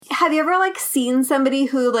have you ever, like, seen somebody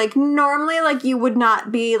who, like, normally, like, you would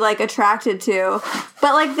not be, like, attracted to,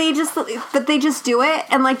 but, like, they just do it,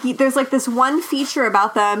 and, like, there's, like, this one feature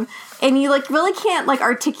about them, and you, like, really can't, like,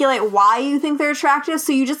 articulate why you think they're attractive,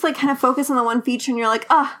 so you just, like, kind of focus on the one feature, and you're like,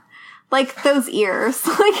 oh, like, those ears.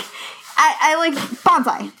 Like, I like,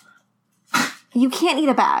 bonsai. You can't eat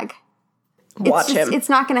a bag. Watch him. It's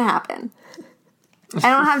not going to happen.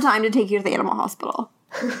 I don't have time to take you to the animal hospital.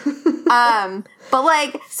 But,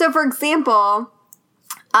 like, so, for example,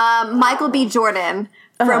 Michael B. Jordan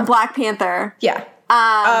from Black Panther. Yeah.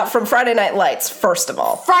 From Friday Night Lights, first of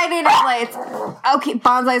all. Friday Night Lights. Okay,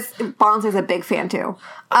 Bonsai's a big fan, too.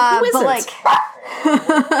 Who isn't? But, like...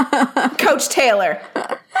 Coach Taylor.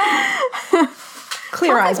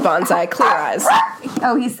 Clear eyes, Bonsai. Clear eyes.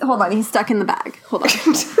 Oh, hold on. He's stuck in the bag. Hold on.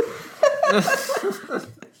 Stuck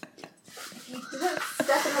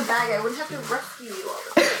in the bag. I wouldn't have to rescue you all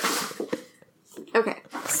the time. Okay,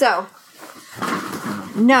 so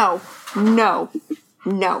no.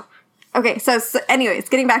 Okay, so anyways,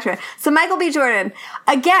 getting back to it. So Michael B. Jordan,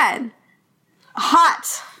 again,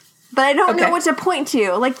 hot, but I don't know what to point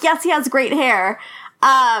to. Like, yes, he has great hair.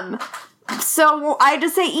 So I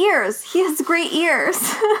just say ears. He has great ears.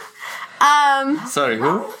 Sorry,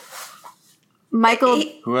 who? Michael.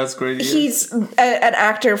 Who has great ears? He's an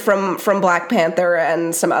actor from Black Panther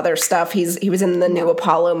and some other stuff. He was in the new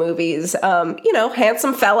Apollo movies.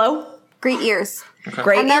 Handsome fellow. Great ears. Okay.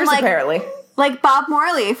 Great And then, ears, like, apparently. Like Bob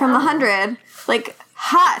Marley from The 100. Like,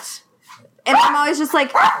 hot. And I'm always just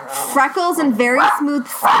like, freckles and very smooth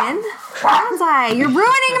skin? Bonsai, you're ruining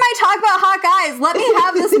my talk about hot guys. Let me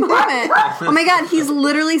have this moment. Oh my god, he's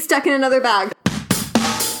literally stuck in another bag.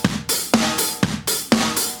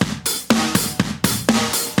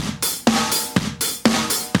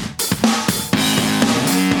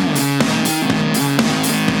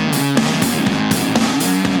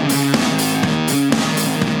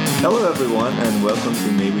 Hello everyone and welcome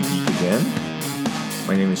to May We Geek Again.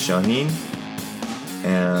 My name is Shaheen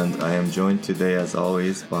and I am joined today as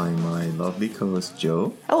always by my lovely co-host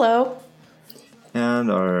Joe. Hello. And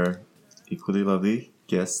our equally lovely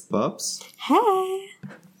guest Bubs. Hey.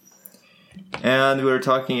 And we're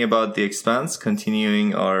talking about The Expanse,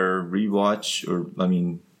 continuing our rewatch,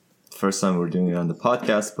 first time we're doing it on the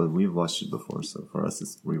podcast, but we've watched it before, so for us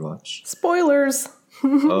it's rewatch. Spoilers.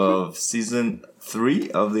 Of season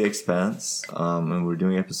 3 of The Expanse, and we're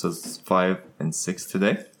doing episodes 5 and 6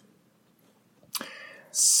 today.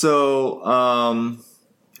 So,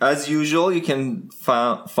 as usual, you can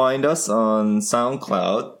find us on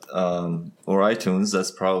SoundCloud or iTunes. That's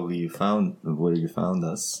probably where you found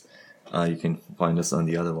us. You can find us on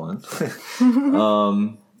the other one.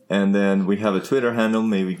 And then we have a Twitter handle,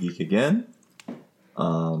 May We Geek Again,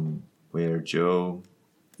 where Joe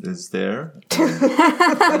is there.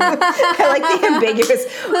 I like the ambiguous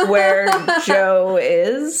where Joe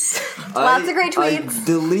is. Lots of great tweets. I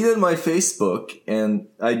deleted my Facebook, and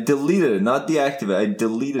I deleted it, not deactivated. I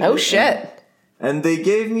deleted it. Oh, shit. And they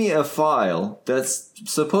gave me a file that's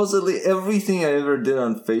supposedly everything I ever did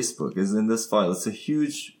on Facebook is in this file. It's a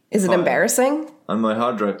huge Is it file embarrassing? on my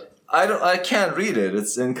hard drive. I can't read it.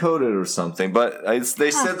 It's encoded or something. But they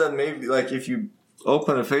said that maybe, like, if you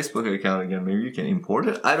open a Facebook account again, maybe you can import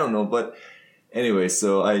it. I don't know, but anyway,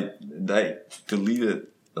 so I deleted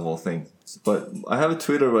the whole thing. But I have a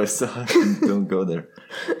Twitter, but I still don't go there.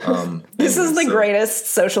 This is the greatest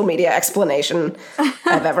social media explanation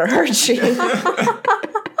I've ever heard, Sheen. You're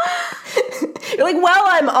like, well,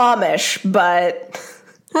 I'm Amish, but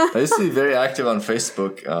I used to be very active on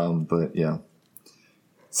Facebook, but yeah.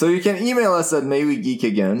 So you can email us at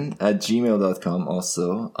maywegeekagain@gmail.com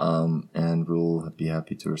also, and we'll be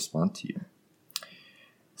happy to respond to you.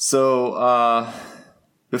 So,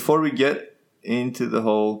 before we get into the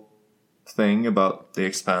whole thing about The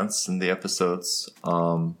Expanse and the episodes,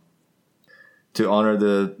 to honor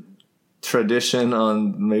the tradition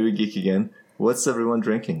on May We Geek Again, what's everyone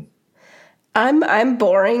drinking? I'm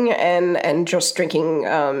boring and just drinking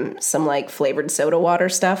some like flavored soda water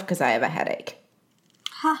stuff because I have a headache.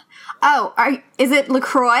 Huh. Oh, is it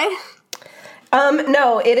LaCroix?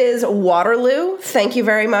 No, it is Waterloo. Thank you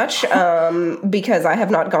very much. Because I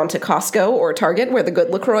have not gone to Costco or Target where the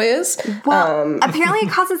good LaCroix is. Well, apparently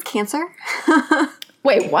it causes cancer.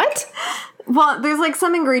 Wait, what? Well, there's like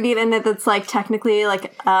some ingredient in it that's like technically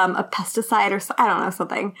like a pesticide or I don't know,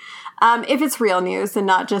 something. If it's real news and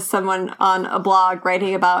not just someone on a blog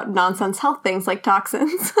writing about nonsense health things like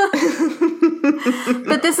toxins.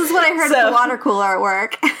 But this is what I heard at the water cooler at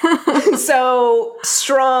work. So,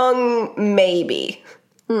 strong maybe.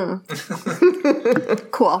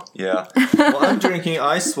 Cool. Yeah. Well, I'm drinking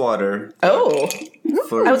ice water. Oh.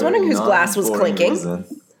 For I was wondering whose glass was non-boring clinking.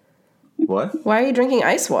 reason. What? Why are you drinking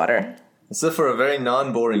ice water? So for a very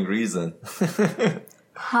non-boring reason.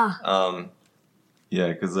 Huh. Yeah,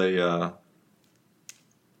 because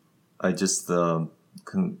I just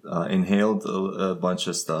inhaled a bunch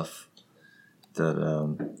of stuff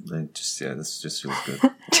this just feels good.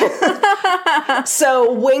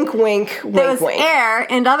 So wink, wink, There was wink, wink. air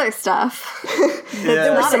and other stuff.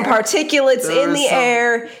 There were some particulates There in was the some-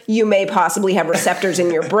 air. You may possibly have receptors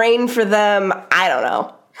in your brain for them. I don't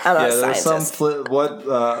know. I'm not a There's scientist. some what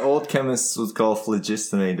old chemists would call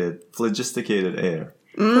phlogisticated air.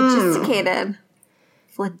 Phlogisticated.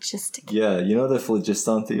 Phlogisticated. Yeah, you know the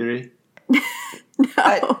phlogiston theory?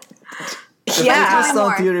 Yeah, Tell me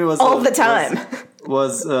more. Theory was all the time.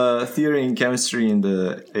 Was a theory in chemistry in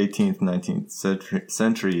the 18th, 19th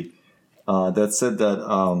century that said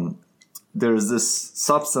that there's this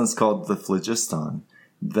substance called the phlogiston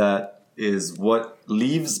that is what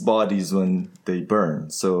leaves bodies when they burn.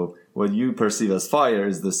 So what you perceive as fire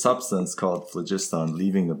is the substance called phlogiston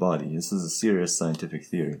leaving the body. This is a serious scientific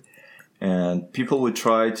theory. And people would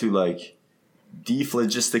try to like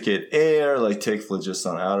dephlogisticate air, like take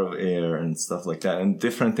phlogiston out of air and stuff like that, and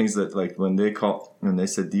different things that like when they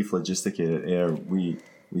said dephlogisticated air, we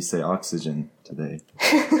say oxygen today.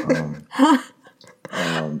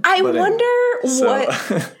 I wonder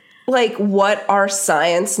what our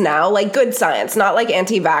science now, like good science, not like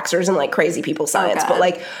anti-vaxxers and like crazy people science, God. but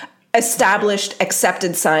like established,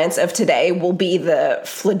 accepted science of today will be the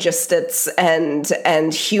phlogistates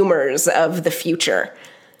and humors of the future.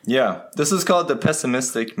 Yeah, this is called the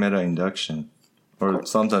pessimistic meta-induction, or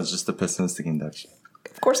sometimes just the pessimistic induction.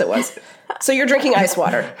 Of course it was. So you're drinking ice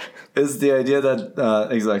water. It's the idea that,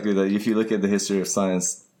 exactly, that if you look at the history of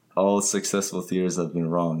science, all successful theories have been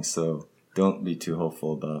wrong, so don't be too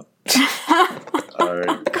hopeful about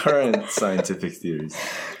our current scientific theories.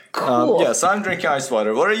 Cool. So I'm drinking ice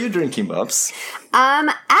water. What are you drinking, Bubs?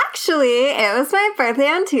 Actually, it was my birthday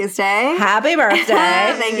on Tuesday. Happy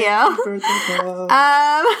birthday. Thank you.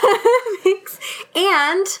 Thanks.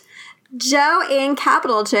 And Joe and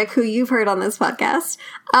Capital Chick, who you've heard on this podcast,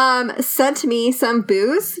 sent me some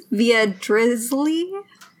booze via Drizzly.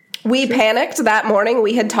 We panicked that morning.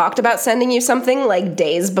 We had talked about sending you something like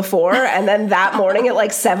days before, and then that morning at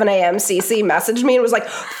like 7 a.m. CC messaged me and was like,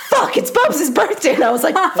 fuck, it's Bubs' birthday. And I was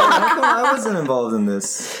like, fuck. How come I wasn't involved in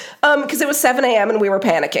this? Because it was 7 a.m. and we were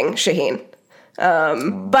panicking, Shaheen.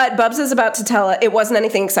 But Bubs is about to tell it wasn't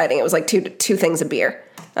anything exciting. It was like two things of beer.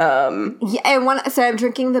 Yeah, and so I'm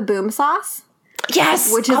drinking the Boom Sauce,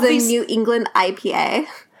 Yes, which is a New England IPA.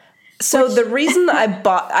 So the reason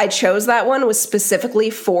I chose that one was specifically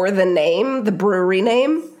for the name, the brewery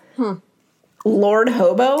name. Lord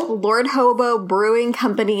Hobo. Lord Hobo Brewing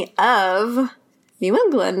Company of New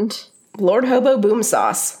England. Lord Hobo Boom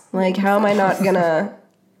Sauce. Like, how am I not gonna...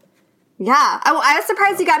 Yeah. Oh, I was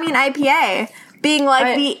surprised you got me an IPA, being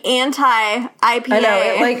like the anti-IPA I know,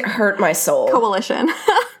 it like hurt my soul. coalition.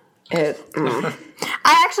 I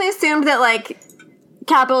actually assumed that like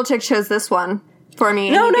Capital Chick chose this one for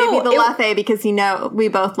me. No, and he no, gave me the latte because we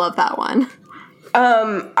both love that one.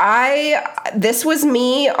 This was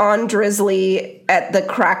me on Drizzly at the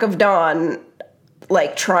crack of dawn,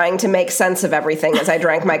 like trying to make sense of everything as I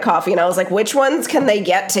drank my coffee, and I was like, which ones can they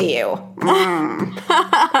get to you?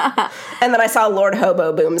 And then I saw Lord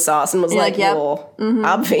Hobo Boom Sauce and was like, yep. well,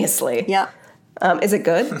 obviously. Yep. Is it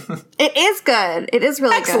good? It is good. It is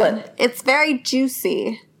really Excellent. good. It's very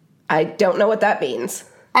juicy. I don't know what that means.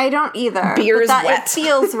 I don't either. Beer but is wet. It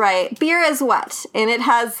feels right. Beer is wet, and it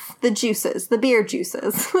has the juices, the beer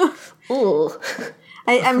juices. Ooh.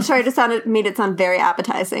 I'm sure I just made it sound very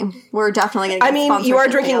appetizing. We're definitely going to get I mean, you are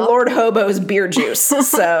drinking Lord Hobo's beer juice,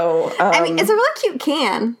 so... I mean, it's a really cute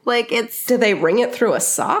can. Like, it's... Do they ring it through a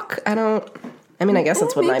sock? I mean, I guess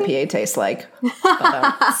that's what an IPA tastes like.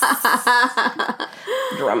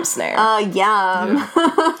 Drum snare. Yum.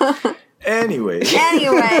 Yeah. Anyways,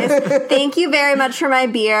 thank you very much for my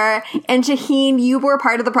beer. And Shaheen, you were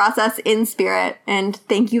part of the process in spirit. And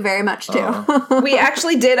thank you very much, too. We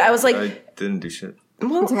actually did. I was like... I didn't do shit.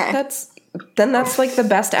 Well, okay. that's like the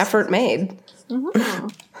best effort made.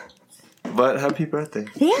 But happy birthday.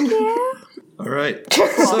 Thank you. All right.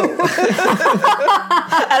 So,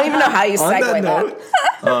 I don't even know how you on segue that that.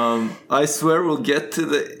 note, I swear we'll get to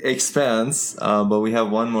the Expanse, but we have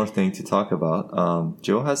one more thing to talk about.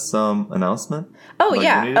 Joe has some announcement. Oh, about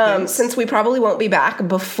yeah. Unity Days? Since we probably won't be back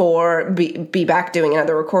be back doing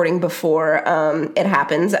another recording before it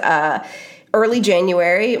happens, early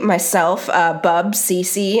January, myself, Bub,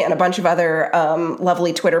 Cece, and a bunch of other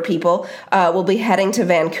lovely Twitter people will be heading to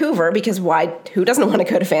Vancouver because who doesn't want to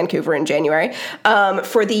go to Vancouver in January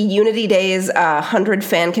for the Unity Days 100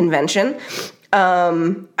 fan convention.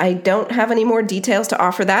 I don't have any more details to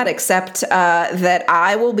offer that except that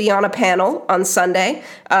I will be on a panel on Sunday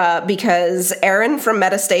because Erin from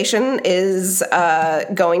Metastation is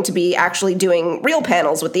going to be actually doing real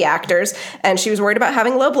panels with the actors, and she was worried about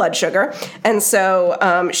having low blood sugar. And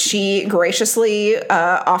so she graciously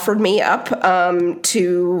offered me up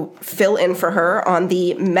to fill in for her on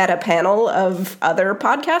the meta panel of other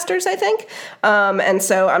podcasters, I think. And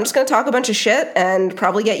so I'm just going to talk a bunch of shit and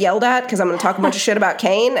probably get yelled at because I'm going to talk a bunch of shit about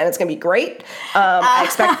Kane, and it's going to be great. I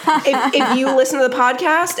expect if you listen to the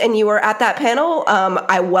podcast and you were at that panel,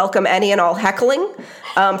 I welcome any and all heckling.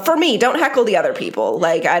 For me, don't heckle the other people.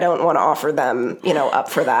 Like, I don't want to offer them, up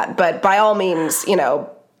for that. But by all means,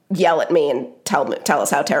 yell at me and tell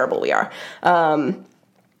us how terrible we are.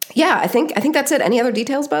 Yeah, I think that's it. Any other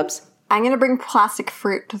details, Bubs? I'm going to bring plastic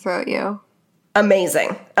fruit to throw at you.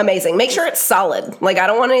 Amazing. Make sure it's solid. Like, I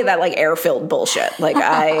don't want any of that, like, air-filled bullshit. Like,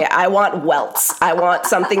 I want welts. I want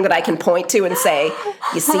something that I can point to and say,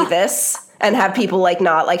 you see this? And have people, like,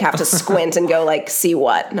 not, like, have to squint and go, like, see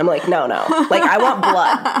what? And I'm like, no. Like, I want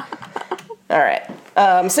blood. All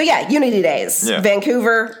right. So, yeah, Unity Days. Yeah.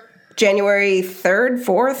 Vancouver, January 3rd,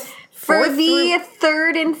 4th? For the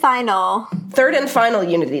third and final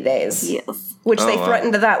Unity Days. Yes. Which they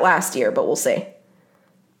threatened to that last year, but we'll see.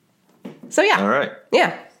 So, yeah. All right.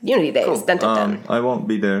 Yeah. Unity Days. Cool. Dun, dun, dun. I won't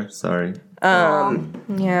be there. Sorry.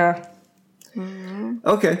 Yeah.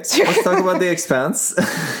 Okay. Let's talk about The Expanse.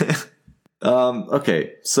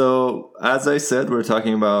 Okay. So, as I said, we're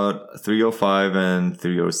talking about 305 and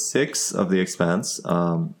 306 of The Expanse.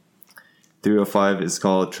 305 is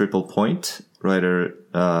called Triple Point. Written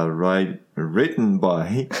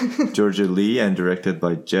by Georgia Lee and directed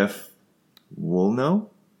by Jeff Woolnough.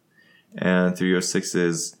 And 306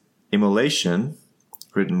 is Immolation,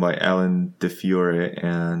 written by Alan DeFiore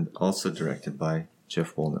and also directed by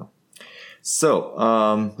Jeff Woolnough.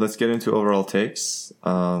 So, let's get into overall takes.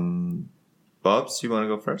 Bobs, you want to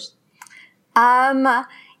go first?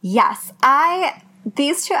 Yes.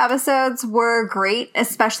 These two episodes were great,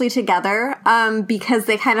 especially together, because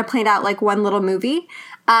they kind of played out like one little movie,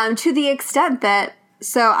 to the extent that,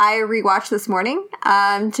 so I rewatched this morning,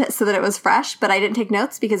 so that it was fresh, but I didn't take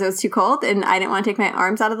notes because it was too cold and I didn't want to take my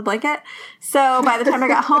arms out of the blanket. So by the time I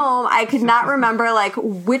got home, I could not remember like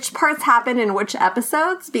which parts happened in which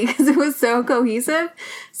episodes because it was so cohesive.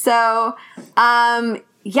 So,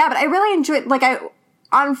 yeah, but I really enjoyed,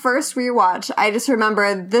 on first rewatch, I just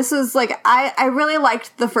remember this was like, I really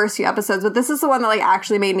liked the first few episodes, but this is the one that like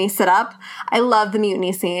actually made me sit up. I love the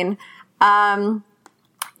mutiny scene.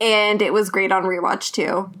 And it was great on rewatch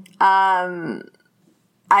too.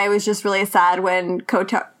 I was just really sad when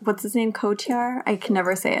what's his name? Kotiar? I can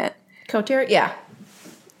never say it. Kotiar? Yeah.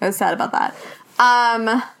 I was sad about that.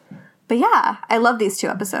 But yeah, I love these two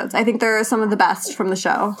episodes. I think they're some of the best from the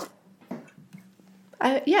show.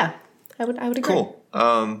 I would agree. Cool.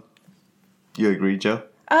 You agree, Joe?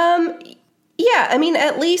 Yeah, I mean,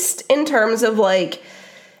 at least in terms of like,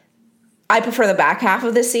 I prefer the back half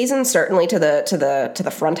of this season, certainly to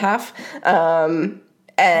the front half.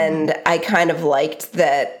 And I kind of liked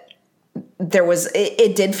that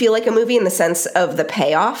it did feel like a movie in the sense of the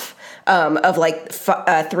payoff. Of like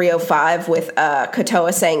 305 with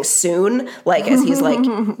Kotoa saying soon, like as he's like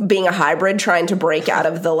being a hybrid trying to break out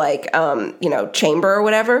of the like chamber or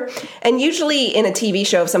whatever. And usually in a TV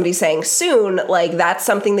show, if somebody's saying soon, like that's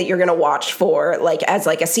something that you're gonna watch for like as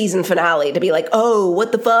like a season finale to be like, oh,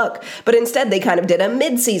 what the fuck? But instead they kind of did a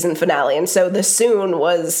mid-season finale, and so the soon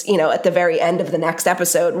was at the very end of the next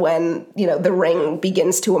episode when the ring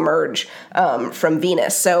begins to emerge from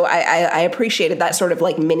Venus. So I appreciated that sort of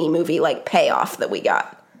like mini movie like payoff that we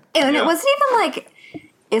got. And it wasn't even like,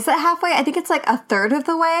 is it halfway? I think it's like a third of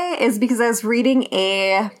the way, is because I was reading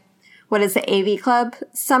the AV Club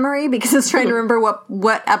summary because I was trying to remember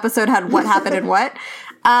what episode had what happened and what.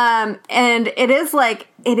 And it is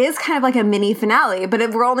kind of like a mini finale, but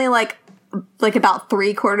we're only like about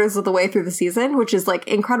 3/4 of the way through the season, which is like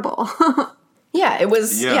incredible. Yeah, it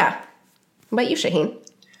was. Yeah. What about you, Shaheen?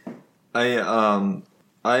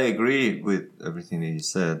 I agree with everything that you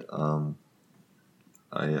said.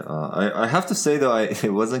 I have to say though,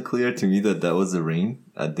 it wasn't clear to me that was a ring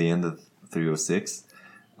at the end of 306.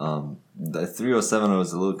 The 307, I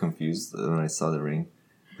was a little confused when I saw the ring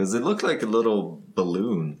because it looked like a little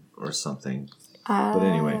balloon or something. But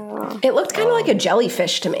anyway, it looked kind of like a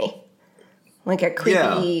jellyfish to me, like a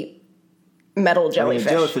creepy. metal jellyfish.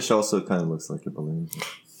 Jellyfish also kind of looks like a balloon.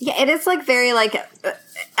 Yeah, it is like very like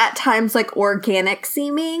at times like organic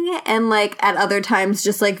seeming, and like at other times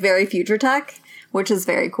just like very future tech, which is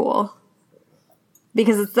very cool.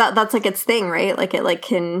 Because it's that's like its thing, right? Like it like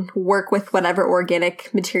can work with whatever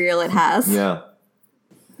organic material it has. Yeah.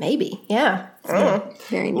 Maybe, yeah.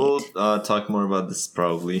 Very neat. We'll talk more about this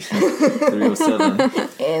probably 307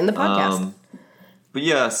 in the podcast. But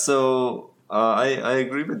yeah, so I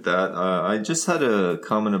agree with that. I just had a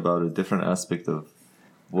comment about a different aspect of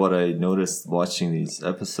what I noticed watching these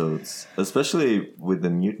episodes, especially with the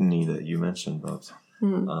mutiny that you mentioned, Bob.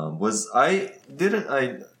 Was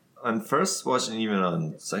on first watch and even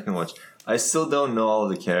on second watch, I still don't know all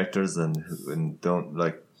the characters and don't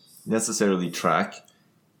like necessarily track.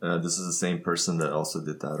 This is the same person that also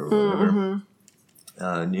did that or whatever.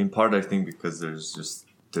 In part, I think because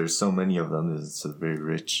there's so many of them. It's a very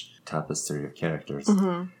rich tapestry of characters.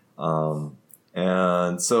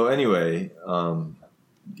 And so anyway,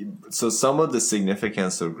 so some of the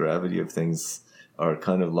significance or gravity of things are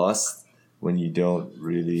kind of lost when you don't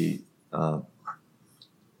really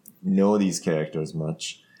know these characters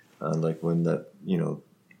much. Like when that,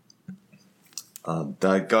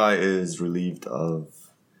 that guy is relieved of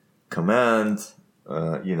command,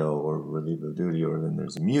 or relieved of duty, or then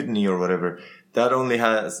there's a mutiny or whatever. That only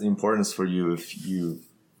has importance for you if you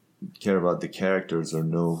care about the characters or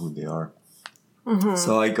know who they are.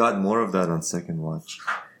 So I got more of that on second watch.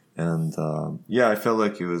 And I felt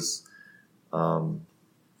like it was a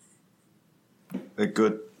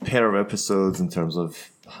good pair of episodes in terms of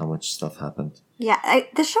how much stuff happened. Yeah,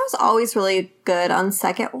 the show's always really good on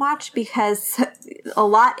second watch because a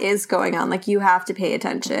lot is going on. Like, you have to pay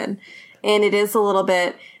attention. And it is a little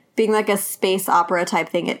bit, being like a space opera type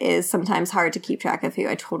thing, it is sometimes hard to keep track of who.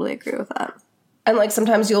 I totally agree with that. And, like,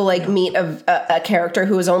 sometimes you'll, like, meet a character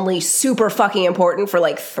who is only super fucking important for,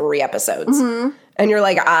 like, 3 episodes. And you're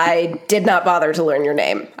like, I did not bother to learn your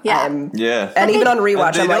name. Yeah. And even on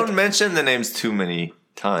rewatch, they I'm like... don't mention the names too many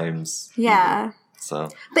times. Yeah. Either, so.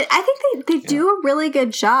 But I think they do a really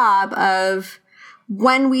good job of...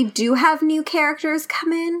 when we do have new characters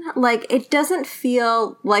come in, like, it doesn't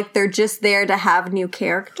feel like they're just there to have new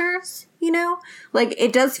characters, Like,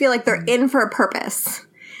 it does feel like they're in for a purpose.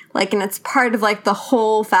 Like, and it's part of, like, the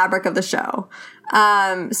whole fabric of the show.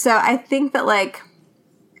 So I think that, like,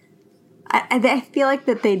 I feel like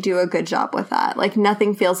that they do a good job with that. Like,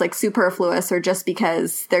 nothing feels, like, superfluous or just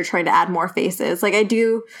because they're trying to add more faces. Like, I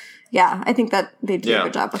think that they do a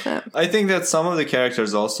good job with it. I think that some of the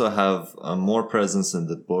characters also have more presence in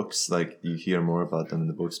the books. Like, you hear more about them in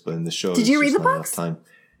the books, but in the show, did you read the books?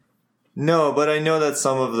 No, but I know that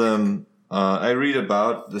some of them. I read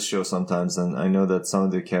about the show sometimes, and I know that some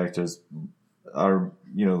of the characters are.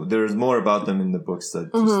 There's more about them in the books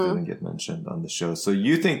that just didn't get mentioned on the show. So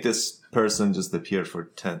you think this person just appeared for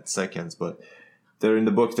 10 seconds, but they're in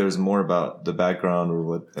the book. There's more about the background or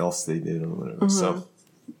what else they did or whatever.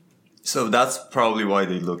 So that's probably why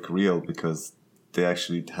they look real, because they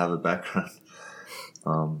actually have a background.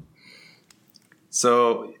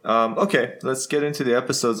 Okay, let's get into the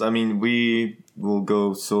episodes. I mean, we will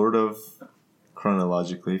go sort of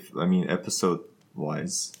chronologically. I mean,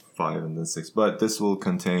 episode-wise, 5 and then 6. But this will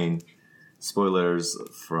contain spoilers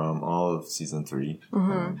from all of season 3,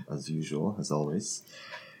 as usual, as always.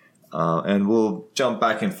 And we'll jump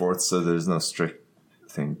back and forth, so there's no strict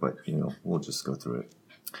thing, but, we'll just go through it.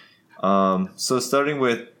 So starting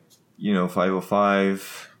with,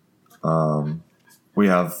 505, we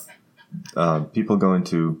have people going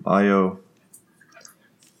to Io,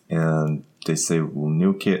 and they say we'll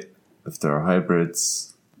nuke it if there are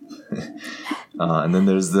hybrids. And then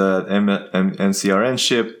there's the MCRN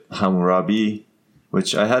ship, Hammurabi,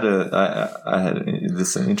 which I had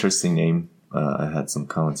this an interesting name. I had some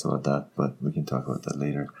comments about that, but we can talk about that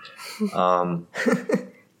later.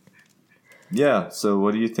 Yeah, so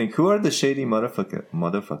what do you think? Who are the shady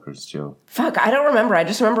motherfuckers, Joe? Fuck, I don't remember. I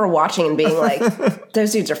just remember watching and being like,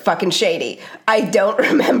 those dudes are fucking shady. I don't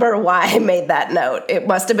remember why I made that note. It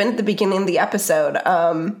must have been at the beginning of the episode.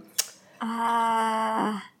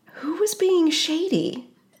 Who was being shady?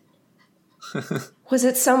 Was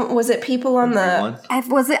it people on the...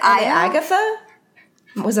 Was it Agatha?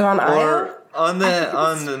 Was it on Io?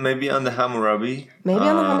 Maybe on the Hammurabi. Maybe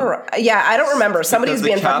on the Hammurabi. Yeah, I don't remember. Somebody was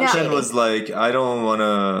being fucking shady. The caption was like, I don't want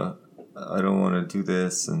to do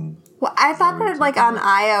this. And well, I thought that like on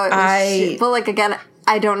Io, it was but like again,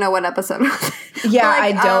 I don't know what episode it was. Yeah,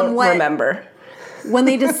 like, I don't remember. When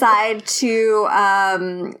they decide to,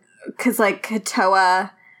 because like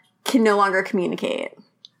Katoa can no longer communicate.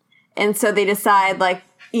 And so they decide like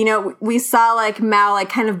you know, we saw like Mal like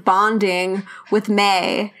kind of bonding with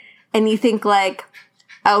May, and you think like,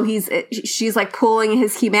 oh, she's like pulling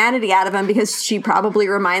his humanity out of him because she probably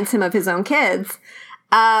reminds him of his own kids.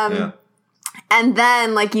 And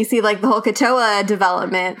then like you see like the whole Katoa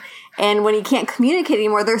development, and when he can't communicate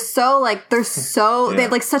anymore, they have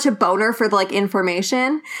like such a boner for the like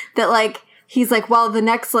information that like he's like, well, the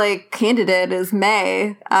next like candidate is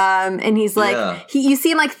May, and he's like, you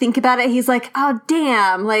see him like think about it. He's like, oh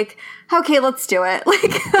damn, like okay, let's do it. Like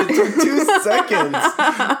it took 2 seconds.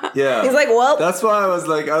 Yeah, he's like, well, that's why I was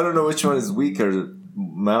like, I don't know which one is weaker,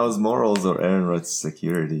 Mao's morals or Ehrenreith's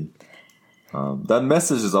security. That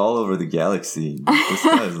message is all over the galaxy. This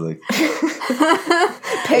guy's like,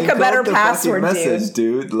 pick a better password, message,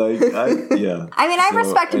 dude. Like, I mean, I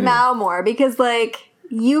respect Mao more because like,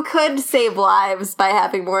 you could save lives by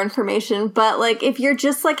having more information, but like if you're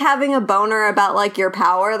just like having a boner about like your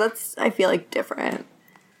power, that's, I feel like, different.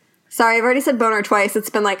 Sorry, I've already said boner twice. It's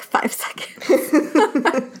been like 5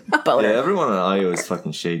 seconds. Boner. Yeah, everyone on IO is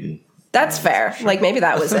fucking shady. That's fair. Like maybe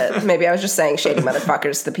that was it. Maybe I was just saying shady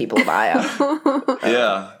motherfuckers to the people of IO.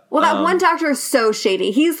 Yeah. Well, that one doctor is so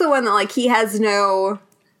shady. He's the one that like he has no.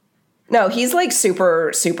 No, he's like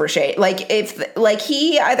super, super shady. Like if like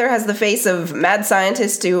he either has the face of mad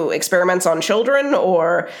scientist who experiments on children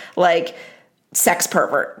or like sex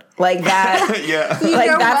pervert. Like that. Yeah.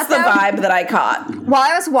 Like that's the vibe that I caught. While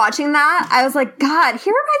I was watching that, I was like, God,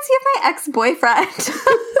 he reminds me of my ex-boyfriend.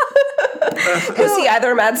 Was he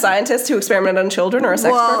either a mad scientist who experimented on children or a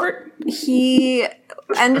sex pervert? He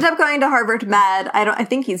ended up going to Harvard Med. I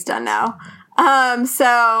think he's done now.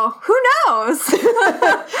 So who knows? So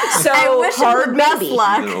I wish hard him the best maybe.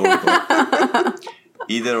 luck.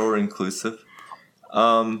 Either or inclusive.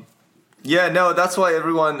 Yeah, no, that's why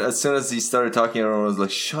everyone, as soon as he started talking, everyone was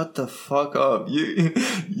like, "Shut the fuck up!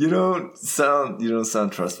 You don't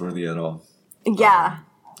sound trustworthy at all." Yeah.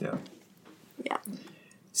 Yeah. Yeah.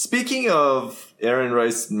 Speaking of Aaron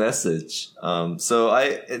Rice's message,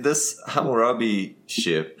 this Hammurabi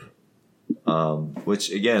ship,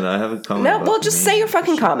 which again I haven't commented. No, well, just say your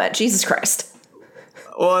fucking comment. Jesus Christ.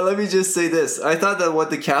 Well, let me just say this. I thought that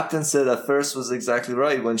what the captain said at first was exactly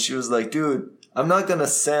right when she was like, "Dude, I'm not gonna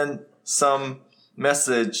send some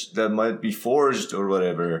message that might be forged or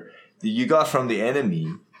whatever that you got from the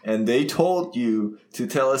enemy, and they told you to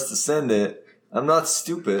tell us to send it. I'm not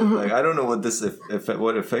stupid. Mm-hmm. Like I don't know what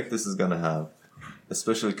what effect this is gonna have,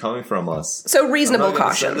 especially coming from us. So reasonable I'm not gonna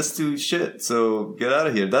caution. Send us to shit. So get out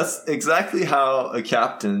of here." That's exactly how a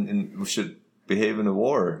captain should behave in a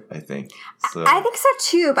war, I think. So. I think so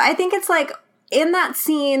too, but I think it's like in that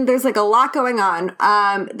scene, there's like a lot going on.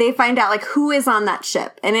 They find out like who is on that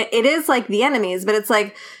ship, and it is like the enemies, but it's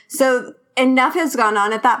like, so enough has gone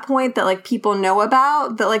on at that point that like people know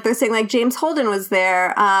about that. Like they're saying like James Holden was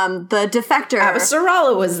there, the defector,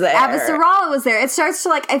 Avasarala was there. It starts to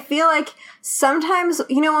like, I feel like sometimes,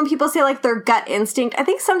 you know, when people say like their gut instinct, I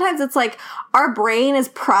think sometimes it's like our brain is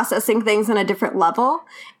processing things on a different level.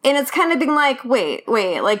 And it's kind of being like, wait,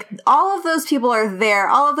 like all of those people are there.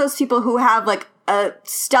 All of those people who have like a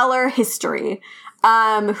stellar history,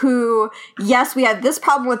 who, yes, we had this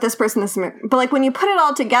problem with this person, but like when you put it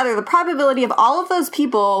all together, the probability of all of those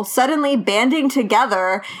people suddenly banding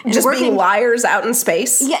together and just being liars out in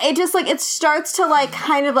space. Yeah, it just like, it starts to like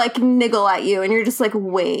kind of like niggle at you and you're just like,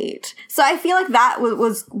 wait. So I feel like that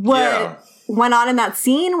was what went on in that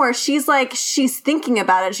scene where she's thinking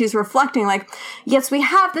about it. She's reflecting like, yes, we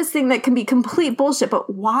have this thing that can be complete bullshit,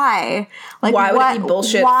 but why? Like, why would it be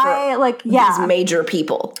bullshit for like, these major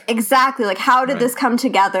people? Exactly. Like, how did this come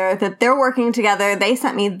together that they're working together? They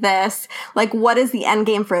sent me this. Like, what is the end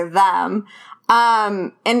game for them?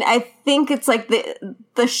 And I think it's like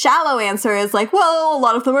the shallow answer is like, well, a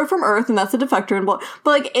lot of them are from Earth and that's a defector and blah.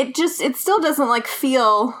 But like, it still doesn't like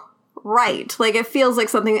feel right. Like it feels like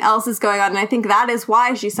something else is going on. And I think that is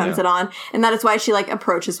why she sends it on. And that is why she like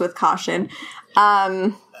approaches with caution.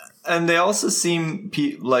 And they also seem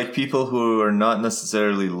like people who are not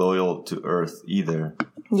necessarily loyal to Earth either.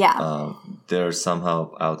 Yeah. They're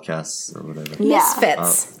somehow outcasts or whatever.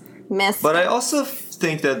 Yeah. Misfits. But I also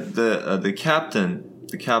think that the captain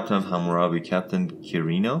of Hammurabi, Captain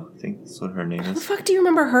Kirino, I think that's what her name How the is. fuck do you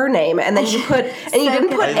remember her name? And then you didn't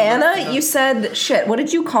put Anna. You said shit. What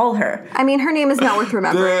did you call her? I mean, her name is not worth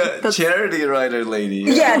remembering. The charity writer lady.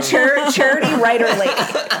 Yeah, charity writer lady.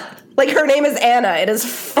 Like her name is Anna. It is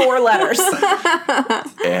 4 letters.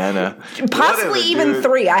 Anna. Possibly Whatever, even dude.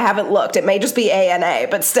 3. I haven't looked. It may just be ANA,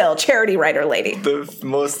 but still, charity writer lady. The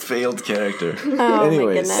most failed character. Oh, Anyway,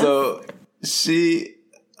 my goodness. so she.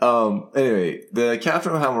 Anyway, the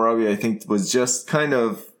captain of Hammurabi, I think, was just kind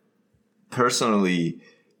of personally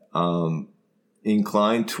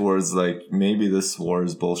inclined towards like maybe this war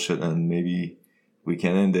is bullshit and maybe we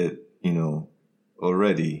can end it,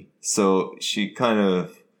 already. So she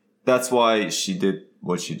that's why she did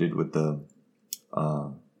what she did with the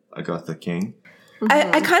Agatha King.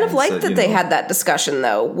 I kind of liked that they had that discussion,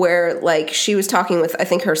 though, where, like, she was talking with, I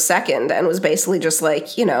think, her second, and was basically just like,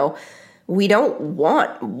 we don't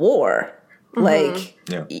want war. Like,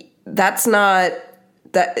 that's not,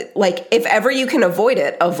 that. Like, if ever you can avoid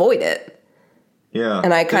it, avoid it. Yeah.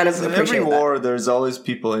 And I kind of in appreciate every war, that. there's always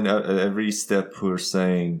people in every step who are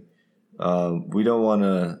saying, we don't want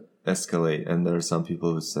to escalate. And there are some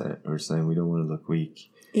people who are saying, we don't want to look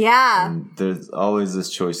weak. Yeah. And there's always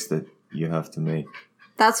this choice that you have to make.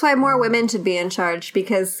 That's why more women should be in charge,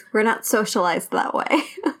 because we're not socialized that way.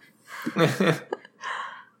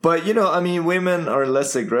 But, women are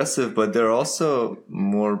less aggressive, but they're also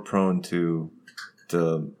more prone to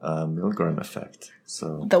the Milgram effect.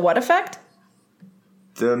 So The what effect?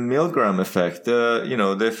 the Milgram effect,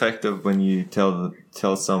 the effect of when you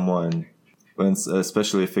tell someone,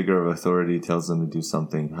 especially a figure of authority tells them to do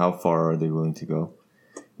something, how far are they willing to go?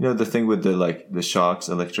 The thing with the shocks,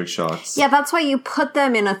 electric shocks. Yeah, that's why you put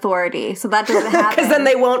them in authority, so that doesn't happen. Because then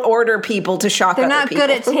they won't order people to shock They're other not people.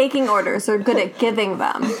 good at taking orders, they're good at giving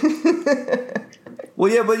them.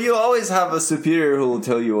 Well, yeah, but you always have a superior who will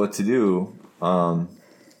tell you what to do.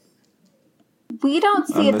 We don't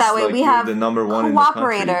see it that way. We you're have the number one in the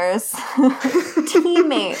country. cooperators,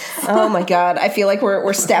 teammates. Oh my god! I feel like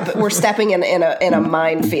we're stepping in a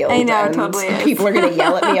minefield. I know, and totally is. People are going to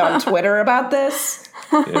yell at me on Twitter about this.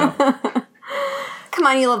 Yeah. Come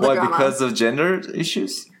on, you love the Why? drama. Because of gender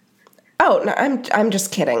issues? Oh no, I'm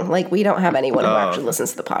just kidding. Like, we don't have anyone who actually okay.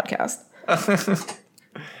 listens to the podcast.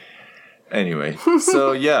 Anyway,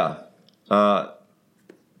 so yeah.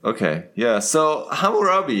 Okay, yeah. So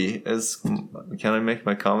Hammurabi is. Can I make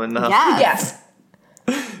my comment now? Yes.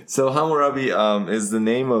 Yes. So Hammurabi is the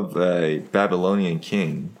name of a Babylonian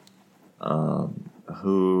king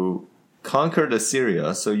who conquered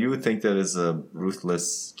Assyria. So you would think that is a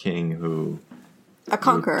ruthless king who A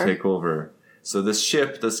conqueror. would take over. So this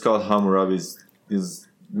ship that's called Hammurabi is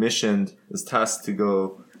missioned, is tasked to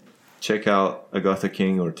go check out Agatha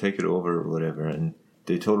King or take it over or whatever, and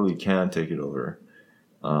they totally can take it over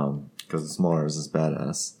because it's Mars, is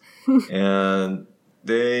badass, and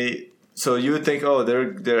so you would think, oh,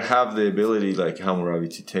 they have the ability like Hammurabi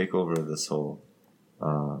to take over this whole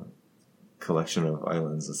collection of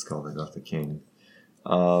islands that's called Agatha King.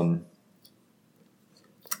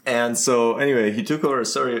 And so anyway, he took over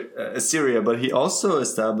Assyria, but he also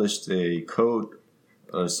established a code,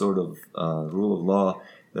 a sort of rule of law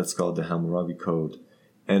that's called the Hammurabi Code,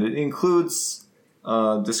 and it includes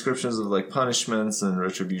descriptions of like punishments and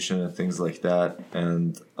retribution and things like that.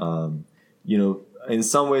 And in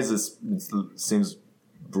some ways it seems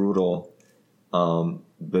brutal,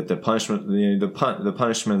 but the punishment, the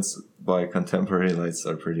punishments by contemporary lights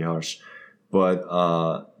are pretty harsh. But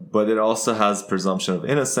it also has presumption of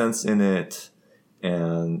innocence in it,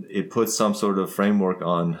 and it puts some sort of framework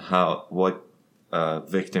on what a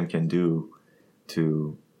victim can do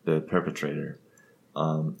to the perpetrator.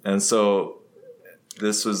 And so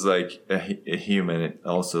this was like it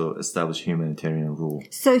also established humanitarian rule.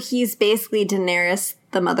 So he's basically Daenerys,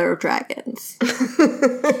 the mother of dragons.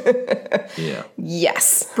 Yeah.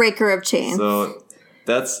 Yes. Breaker of chains. So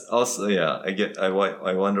that's also, yeah, I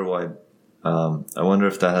wonder why. I wonder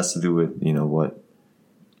if that has to do with what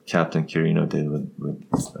Captain Kirino did with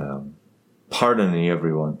pardoning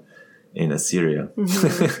everyone in Assyria,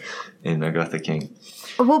 in Agatha King.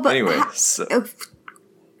 Well, but anyway, so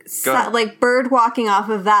like bird walking off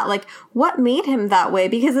of that, like what made him that way?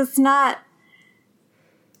 Because it's not.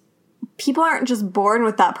 People aren't just born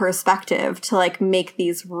with that perspective to like make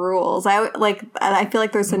these rules. I feel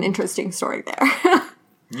like there's an interesting story there.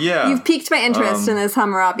 Yeah, you've piqued my interest in this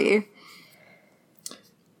Hammurabi.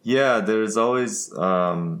 Yeah, there's always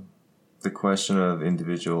the question of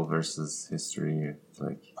individual versus history.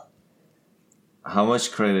 Like, how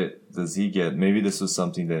much credit does he get? Maybe this was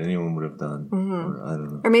something that anyone would have done. Or, I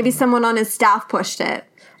don't know. Or maybe someone on his staff pushed it.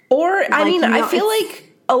 Or, I feel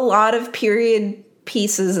like a lot of period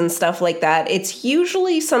pieces and stuff like that, it's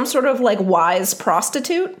usually some sort of like wise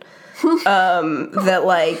prostitute that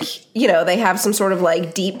like, they have some sort of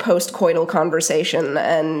like deep post-coital conversation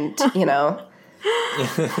and,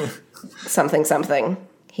 something.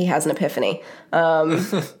 He has an epiphany.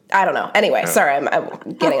 I don't know. Anyway, sorry, I'm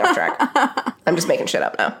getting off track. I'm just making shit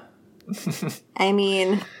up now. I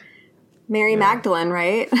mean, Mary Magdalene,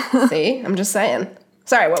 right? See? I'm just saying.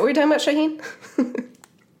 Sorry, what were we talking about, Shaheen?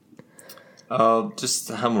 Just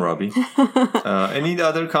Hammurabi. Any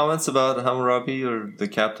other comments about Hammurabi or the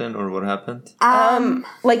captain or what happened?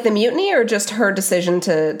 Like the mutiny or just her decision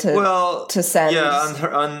to send? Yeah,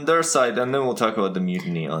 on their side, and then we'll talk about the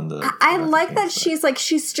mutiny on the. I like that side.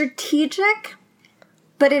 she's strategic,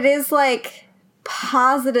 but it is like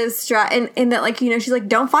positive in that, like, you know, she's like,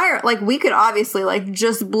 don't fire. Like, we could obviously like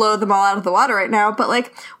just blow them all out of the water right now, but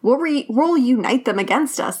like we'll unite them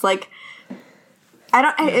against us. Like,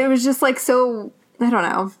 it was just like, so, I don't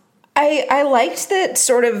know. I liked that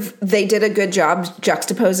sort of they did a good job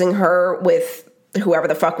juxtaposing her with whoever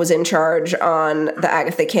the fuck was in charge on the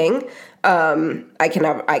Agatha King. I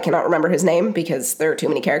cannot remember his name because there are too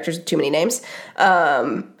many characters, too many names.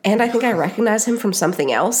 And I think I recognize him from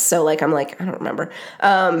something else. So like, I'm like, I don't remember.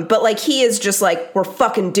 But like, he is just like, we're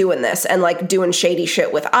fucking doing this and like doing shady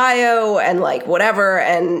shit with Io and like whatever.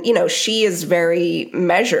 And, you know, she is very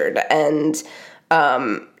measured and,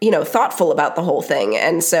 you know, thoughtful about the whole thing.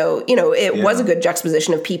 And so, you know, it was a good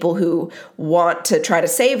juxtaposition of people who want to try to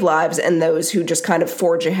save lives and those who just kind of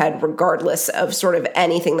forge ahead regardless of sort of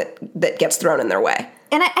anything that gets thrown in their way.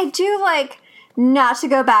 And I do like, not to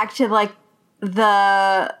go back to like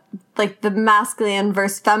the masculine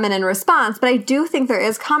versus feminine response, but I do think there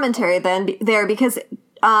is commentary there because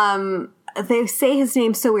they say his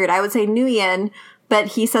name so weird. I would say Nguyen, but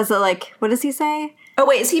he says it like, what does he say? Oh,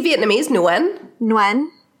 wait, is he Vietnamese? Nguyen? Nguyen?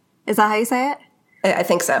 Is that how you say it? I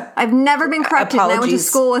think so. I've never been corrected. Apologies. And I went to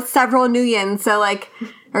school with several Nguyens, so like,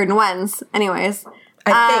 or Nguyen's. Anyways.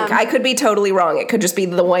 I think. I could be totally wrong. It could just be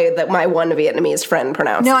the way that my one Vietnamese friend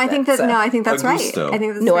pronounced it. I think that's right. I think that's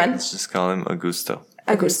Nguyen. right. Let's just call him Augusto.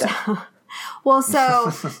 Augusto. Well,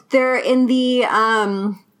 so they're in the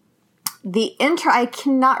intro. I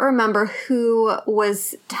cannot remember who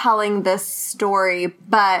was telling this story,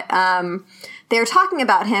 but they were talking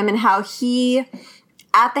about him and how he,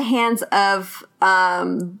 at the hands of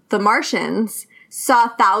the Martians, saw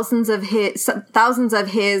thousands of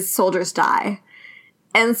his soldiers die.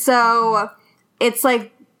 And so it's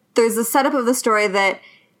like there's a setup of the story that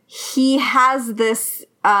he has this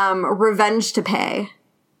revenge to pay,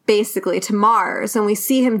 basically, to Mars. And we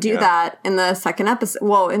see him do that in the second episode.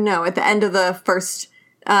 Well, no, at the end of the first,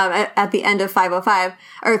 at the end of 505,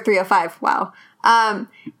 or 305, wow.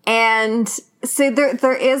 And so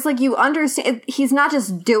there is, like, you understand, he's not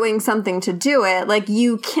just doing something to do it. Like,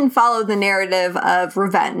 you can follow the narrative of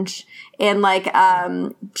revenge and, like,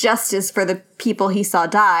 justice for the people he saw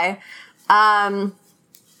die.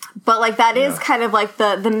 But, like, that is kind of, like,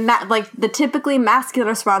 the typically masculine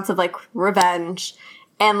response of, like, revenge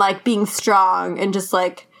and, like, being strong and just,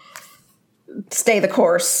 like, stay the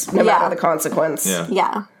course, no matter the consequence.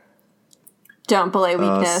 Yeah. Don't belay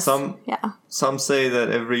weakness. Some say that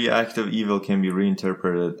every act of evil can be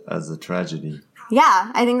reinterpreted as a tragedy.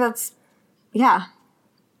 Yeah, I think that's... Yeah.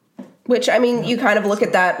 Which, I mean, you kind of look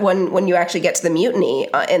at that when you actually get to the mutiny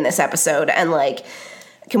in this episode, and, like...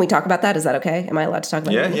 Can we talk about that? Is that okay? Am I allowed to talk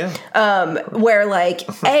about that? Yeah. Where, like,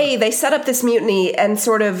 they set up this mutiny and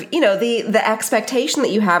sort of, you know, the expectation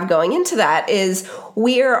that you have going into that is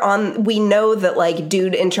we know that, like,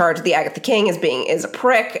 dude in charge of the Agatha King is a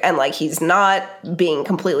prick and, like, he's not being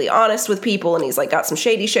completely honest with people and he's, like, got some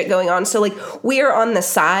shady shit going on. So, like, we are on the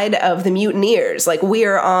side of the mutineers. Like,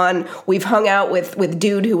 we've hung out with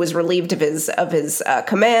dude who was relieved of his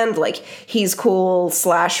command. Like, he's cool /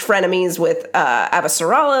 frenemies with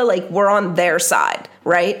Avasarala. Like, we're on their side,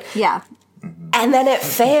 right? Yeah. And then it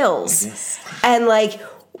fails. And, like,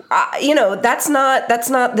 you know, that's not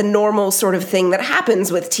the normal sort of thing that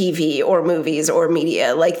happens with TV or movies or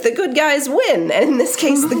media. Like, the good guys win. And in this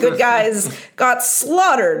case, the good guys got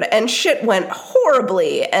slaughtered and shit went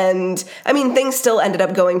horribly. And, I mean, things still ended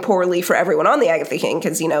up going poorly for everyone on the Agatha King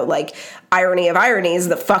because, you know, like, irony of ironies,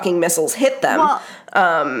 the fucking missiles hit them. Well,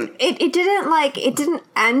 it didn't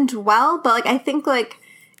end well, but, like, I think, like,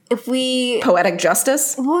 if we... Poetic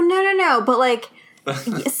justice? Well, no, but, like...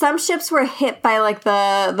 some ships were hit by, like,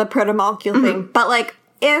 the protomolecule thing, but, like,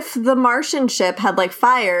 if the Martian ship had, like,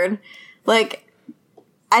 fired, like,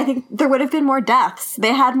 I think there would have been more deaths.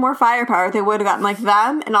 They had more firepower. They would have gotten, like,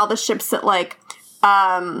 them and all the ships that, like,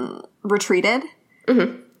 retreated.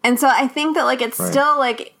 Mm-hmm. And so I think that, like, it's still,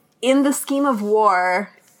 like, in the scheme of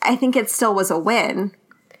war, I think it still was a win.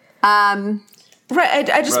 Right,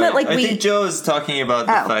 I just meant, like, I think Joe is talking about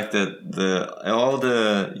the fact that all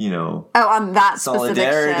the, you know... on that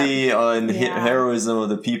solidarity and the heroism of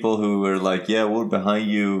the people who were like, yeah, we're behind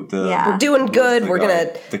you. We're doing good, we're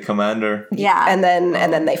gonna... The commander. Yeah. And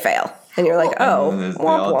then they fail. And you're like, they all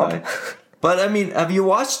die. But, I mean, have you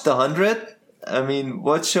watched The 100? I mean,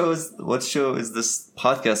 what show is this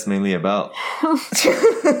podcast mainly about?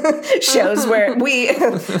 Shows where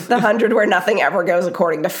the 100 where nothing ever goes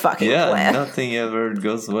according to fucking plan. Nothing ever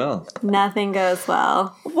goes well. Nothing goes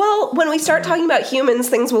well. Well, when we start talking about humans,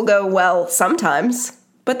 things will go well sometimes,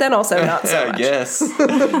 but then also not so much. Yes. This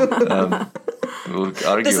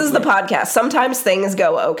is the podcast. Sometimes things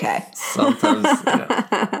go okay. Sometimes,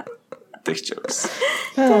 dick jokes.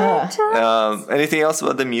 Anything else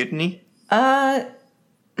about the mutiny? No,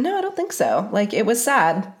 I don't think so. Like, it was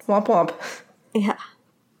sad. Womp womp. Yeah.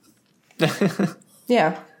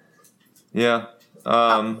 Yeah. Yeah.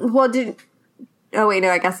 Oh, wait, no,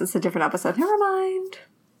 I guess it's a different episode. Never mind.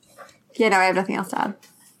 Yeah, no, I have nothing else to add.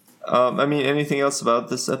 I mean, anything else about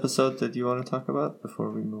this episode that you want to talk about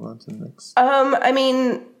before we move on to the next? I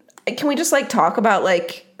mean, can we just, like, talk about,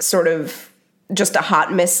 like, sort of just a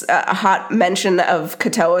hot mention of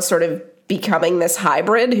Katoa sort of becoming this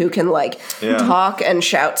hybrid who can, like, talk and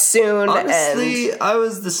shout soon. Honestly, I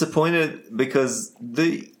was disappointed because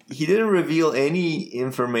he didn't reveal any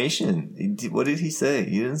information. What did he say?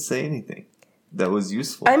 He didn't say anything that was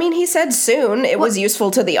useful. I mean, he said soon. It was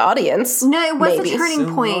useful to the audience. No, it was maybe. a turning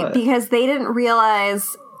Soon point what? because they didn't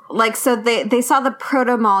realize, like, so they saw the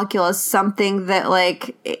protomolecule as something that,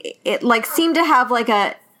 like, it like seemed to have like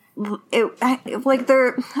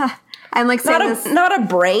I'm like saying not a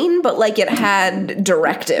brain, but like it had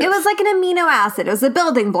directive. It was like an amino acid. It was a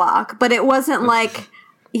building block, but it wasn't like,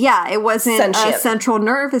 it wasn't Sentient. a central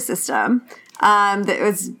nervous system that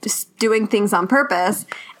was just doing things on purpose.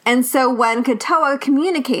 And so when Katoa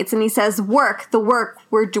communicates and he says, we're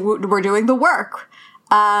doing the work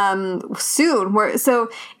soon.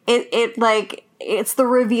 It's the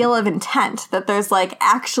reveal of intent that there's like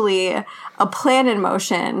actually a plan in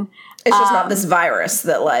motion. It's just not this virus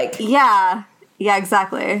that like... Yeah,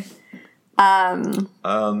 exactly.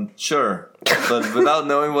 Sure. But without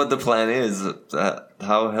knowing what the plan is,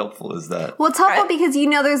 how helpful is that? Well, it's helpful because,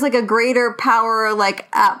 there's like a greater power like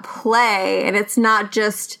at play, and it's not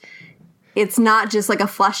just like a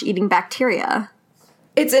flesh-eating bacteria.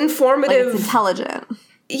 It's informative. Like, it's intelligent.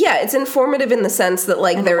 Yeah, it's informative in the sense that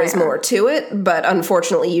like there is more to it, but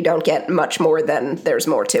unfortunately you don't get much more than there's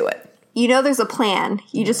more to it. There's a plan.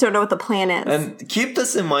 You just don't know what the plan is. And keep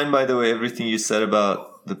this in mind, by the way, everything you said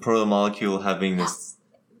about the protomolecule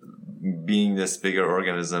being this bigger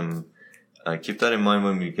organism. Keep that in mind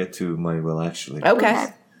when we get to my will actually. Okay.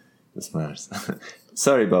 This matters.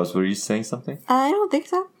 Sorry, Bobs, were you saying something? I don't think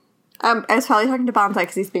so. I was probably talking to Bonsai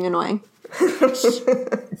because he's being annoying.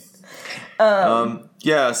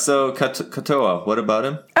 Yeah, so Katoa, what about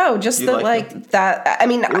him? Oh, just that. I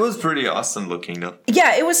mean, it was pretty awesome looking, though.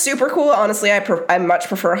 Yeah, it was super cool. Honestly, I much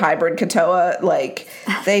prefer hybrid Katoa. Like,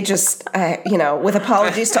 they just, with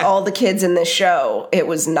apologies to all the kids in this show, it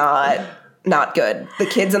was not good. The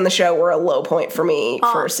kids in the show were a low point for me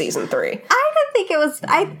for season 3. I didn't think it was.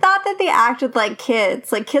 I thought that they acted like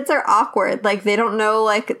kids. Like, kids are awkward. Like, they don't know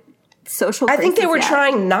like social. I think they were yet.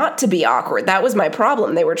 trying not to be awkward. That was my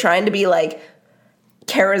problem. They were trying to be like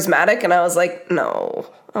charismatic, and I was like,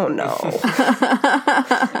 no. Oh no.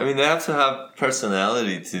 I mean, they have to have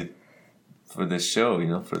personality for the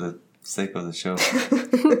show, for the sake of the show.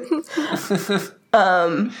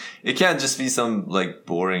 It can't just be some like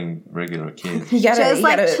boring regular kid.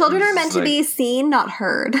 Children are meant to be seen, not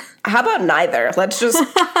heard. How about neither? Let's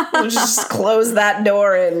just close that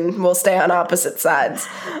door and we'll stay on opposite sides.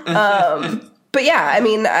 But yeah, I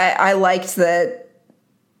mean, I liked that.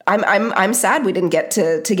 I'm sad we didn't get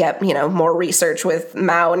to get more research with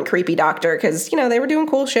Mao and Creepy Doctor because they were doing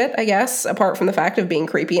cool shit, I guess, apart from the fact of being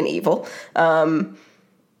creepy and evil. The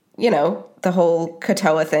whole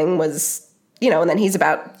Katoa thing was. And then he's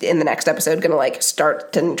about, in the next episode, going to, like,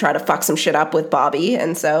 start to try to fuck some shit up with Bobby.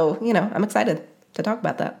 And so, I'm excited to talk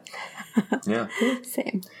about that. Yeah.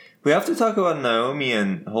 Same. We have to talk about Naomi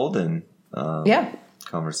and Holden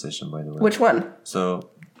conversation, by the way. Which one?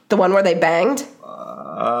 So... The one where they banged?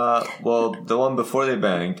 Well, the one before they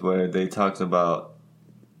banged, where they talked about...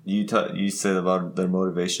 You said about their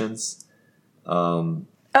motivations. Yeah.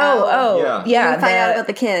 We find out about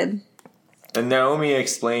the kid. And Naomi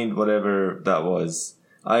explained whatever that was.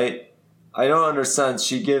 I don't understand.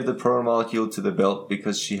 She gave the protomolecule to the belt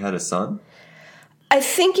because she had a son? I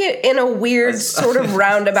think it in a weird sort of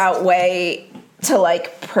roundabout way to,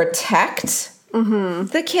 like, protect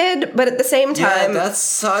the kid, but at the same time... Yeah, that's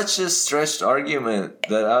such a stretched argument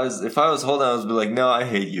that if I was Holden, I would be like, no, I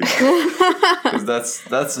hate you. Because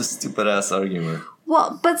that's a stupid-ass argument.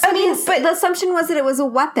 Well, but the assumption was that it was a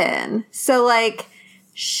weapon. So, like...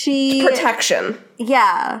 Protection.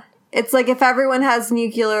 Yeah. It's like if everyone has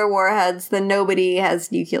nuclear warheads, then nobody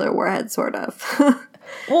has nuclear warheads, sort of.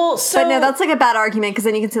 Well, so... But no, that's like a bad argument, because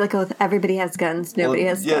then you can say, like, oh, everybody has guns, nobody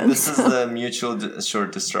has guns. Yeah, this is the mutual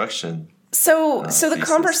assured destruction. So the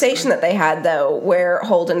conversation that they had, though, where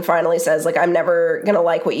Holden finally says, like, I'm never going to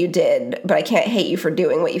like what you did, but I can't hate you for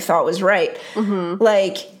doing what you thought was right. Mm-hmm.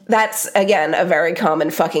 Like, that's, again, a very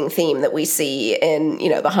common fucking theme that we see in, you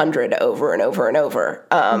know, The 100 over and over and over.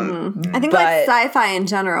 I think, like, sci-fi in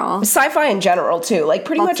general. Sci-fi in general, too. Like,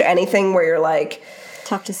 pretty much anything where you're, like...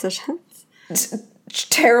 Tough decisions.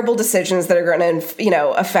 Terrible decisions that are going to, you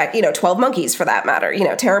know, affect, you know, 12 Monkeys for that matter, you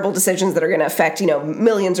know, terrible decisions that are going to affect, you know,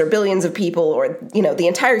 millions or billions of people, or, you know, the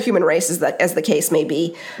entire human race, as the case may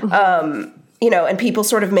be. Mm-hmm. You know, and people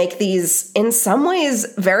sort of make these, in some ways,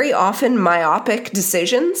 very often myopic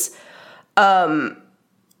decisions that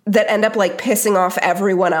end up, like, pissing off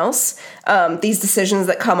everyone else. These decisions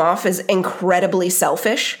that come off as incredibly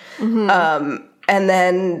selfish. Mm-hmm. And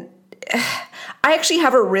then... I actually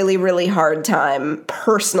have a really, really hard time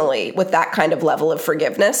personally with that kind of level of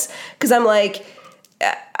forgiveness, because I'm like,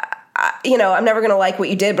 you know, I'm never going to like what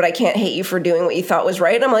you did, but I can't hate you for doing what you thought was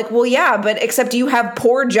right. And I'm like, well, yeah, but except you have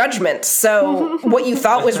poor judgment. So what you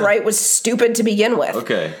thought was right was stupid to begin with.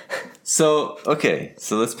 Okay. So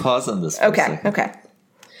let's pause on this. Okay.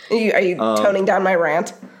 Are you toning down my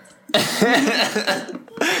rant?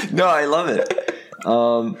 No, I love it.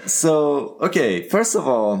 First of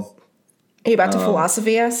all, are you about to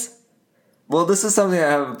philosophy us? Well, this is something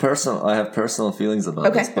I have personal feelings about.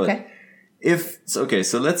 Okay, this, but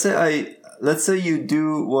so let's say you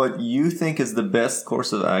do what you think is the best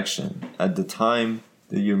course of action at the time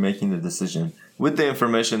that you're making the decision, with the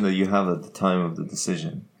information that you have at the time of the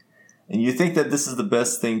decision, and you think that this is the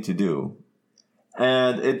best thing to do,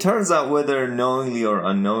 and it turns out, whether knowingly or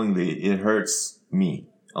unknowingly, it hurts me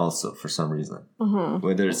also for some reason. Mm-hmm.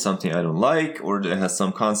 Whether it's something I don't like, or it has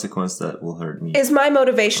some consequence that will hurt me. Is my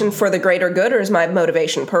motivation for the greater good, or is my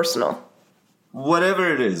motivation personal? Whatever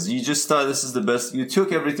it is, you just thought this is the best. You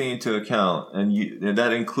took everything into account, and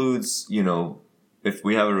that includes, you know, if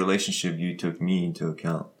we have a relationship, you took me into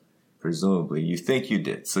account. Presumably, you think you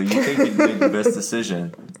did. So you think you made the best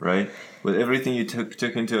decision, right? With everything you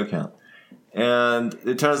took into account. And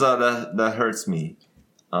it turns out that hurts me.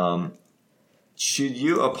 Should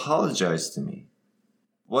you apologize to me?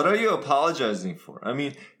 What are you apologizing for? I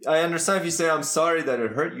mean, I understand if you say, I'm sorry that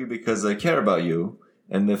it hurt you because I care about you,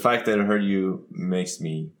 and the fact that it hurt you makes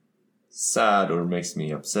me sad, or makes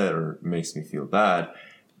me upset, or makes me feel bad.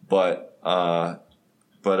 But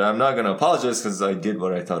I'm not going to apologize because I did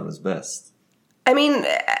what I thought was best. I mean,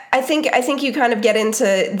 I think you kind of get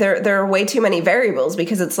into there are way too many variables,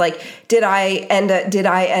 because it's like, did I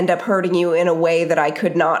end up hurting you in a way that I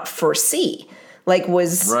could not foresee? Like,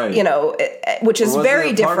 was, right. You know, which is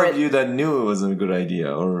very different. Part of you that knew it wasn't a good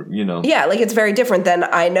idea, or, you know. Yeah, like, it's very different than,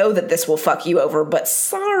 I know that this will fuck you over, but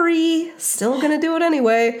sorry, still gonna do it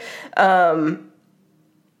anyway.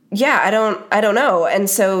 Yeah, I don't know. And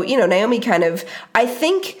so, you know, Naomi kind of, I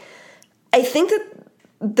think that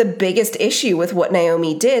the biggest issue with what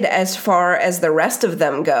Naomi did, as far as the rest of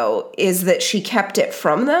them go, is that she kept it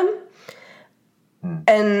from them.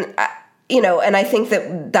 And, you know, and I think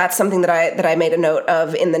that that's something that I made a note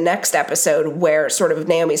of in the next episode, where sort of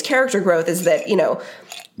Naomi's character growth is that, you know,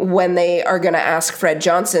 when they are going to ask Fred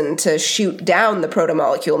Johnson to shoot down the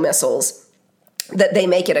protomolecule missiles, that they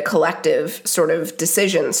make it a collective sort of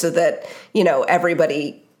decision, so that, you know,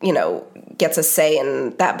 everybody, you know, gets a say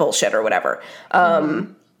in that bullshit or whatever.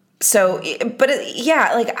 So, but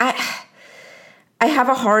yeah, like, I have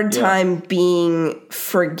a hard time being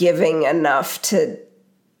forgiving enough to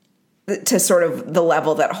sort of the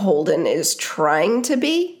level that Holden is trying to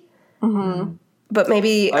be. Mm-hmm. But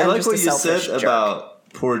maybe I like what you said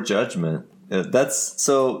about poor judgment.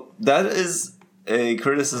 That is a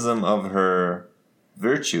criticism of her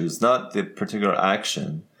virtues, not the particular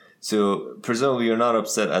action. So presumably you're not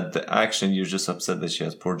upset at the action, you're just upset that she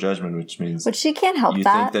has poor judgment, which means... But she can't help that. You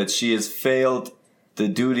think that she has failed the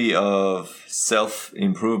duty of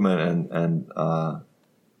self-improvement and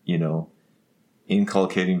you know,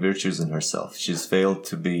 inculcating virtues in herself. She's failed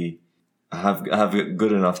to have a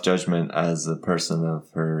good enough judgment as a person of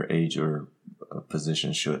her age or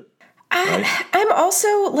position should. Right? I'm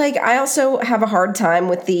also, like, I also have a hard time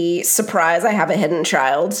with the surprise I have a hidden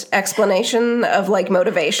child explanation of, like,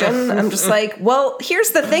 motivation. I'm just like, well, here's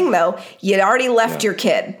the thing, though. You'd already left your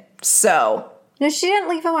kid, so. No, she didn't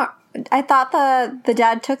leave him. I thought the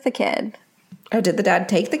dad took the kid. Oh, did the dad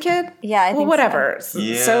take the kid? Yeah, I think whatever. so.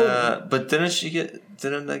 Yeah, but didn't she get...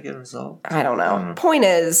 didn't that get resolved? I don't know. Point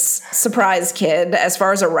is, surprise kid. As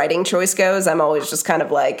far as a writing choice goes, I'm always just kind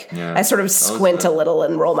of like, I sort of squint a little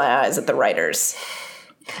and roll my eyes at the writers.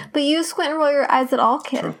 But you squint and roll your eyes at all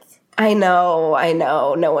kids. True. I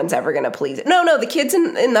know. No one's ever going to please it. No, the kids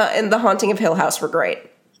in the Haunting of Hill House were great.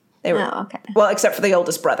 They were, okay. Well, except for the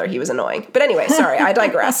oldest brother. He was annoying. But anyway, sorry, I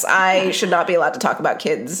digress. I should not be allowed to talk about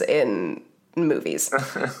kids in movies,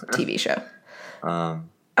 TV show. I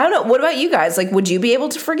don't know. What about you guys? Like, would you be able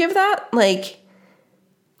to forgive that? Like,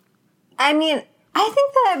 I mean, I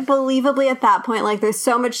think that believably at that point, like, there's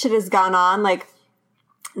so much shit has gone on, like,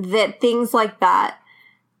 that things like that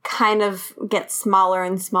kind of get smaller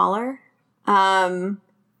and smaller.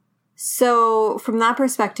 So from that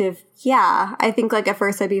perspective, yeah, I think like at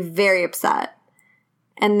first I'd be very upset.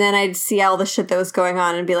 And then I'd see all the shit that was going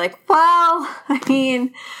on and be like, well, I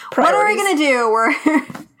mean, what are we going to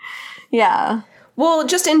do? Yeah. Well,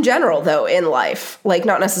 just in general, though, in life, like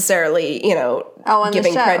not necessarily,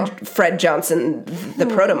 giving Fred Johnson the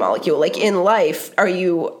proto-molecule. Like in life, are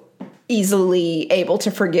you easily able to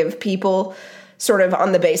forgive people sort of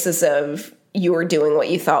on the basis of you were doing what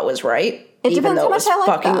you thought was right? It even depends though how much it was I like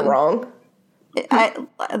fucking them. wrong.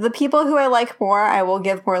 The people who I like more, I will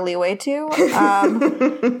give more leeway to,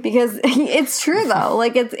 because it's true though.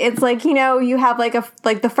 Like it's like, you have like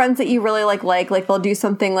the friends that you really like they'll do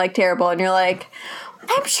something like terrible, and you're like,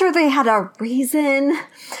 I'm sure they had a reason.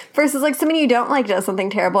 Versus like somebody you don't like does something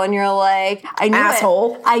terrible, and you're like, I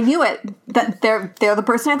knew it that they're the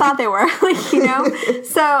person I thought they were,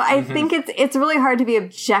 So I think it's really hard to be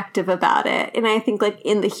objective about it, and I think like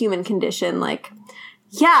in the human condition, like,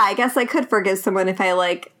 yeah, I guess I could forgive someone if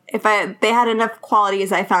they had enough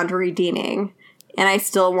qualities I found redeeming, and I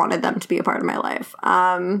still wanted them to be a part of my life.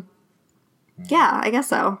 Yeah, I guess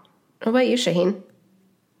so. What about you, Shaheen?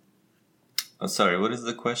 I'm sorry, what is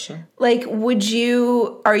the question? Like,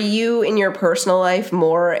 are you in your personal life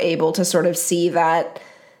more able to sort of see that,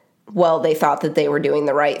 well, they thought that they were doing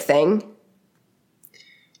the right thing?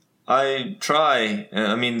 I try.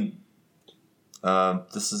 I mean,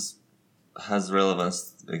 this has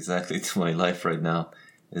relevance exactly to my life right now.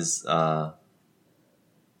 I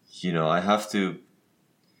have to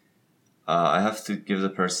give the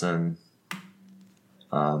person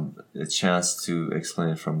a chance to explain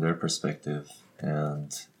it from their perspective,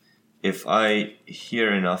 and if I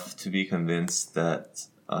hear enough to be convinced that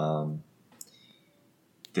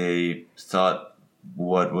they thought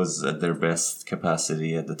what was at their best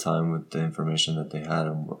capacity at the time with the information that they had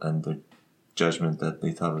and the judgment that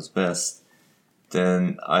they thought was best,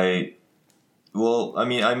 then I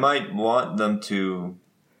might want them to,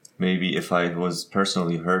 maybe if I was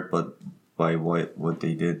personally hurt by what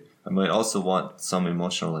they did, I might also want some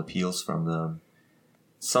emotional appeals from them,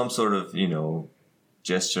 some sort of,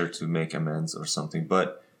 gesture to make amends or something.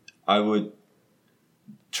 But I would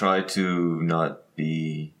try to not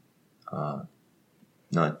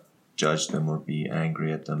judge them or be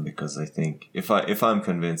angry at them, because I think if I'm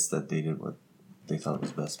convinced that they did what they thought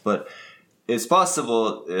was best. But it's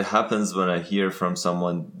possible it happens when I hear from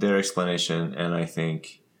someone their explanation and I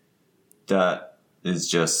think that is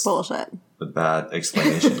just bullshit. A bad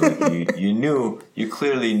explanation. Like you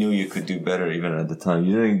clearly knew you could do better even at the time.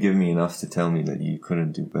 You didn't give me enough to tell me that you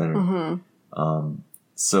couldn't do better. Mm-hmm.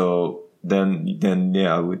 So then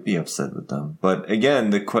yeah, I would be upset with them. But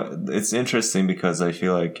again, it's interesting because I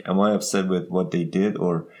feel like, am I upset with what they did,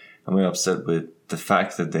 or am I upset with the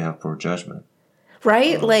fact that they have poor judgment?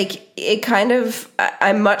 Right? Like, it kind of,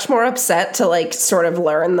 I'm much more upset to like sort of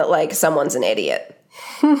learn that like someone's an idiot.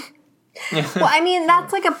 Well, I mean,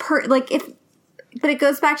 that's like but it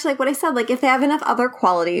goes back to like what I said, like if they have enough other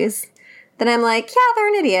qualities, then I'm like, yeah, they're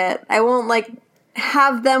an idiot. I won't like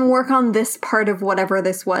have them work on this part of whatever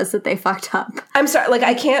this was that they fucked up. I'm sorry, like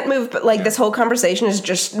I can't move, but like this whole conversation is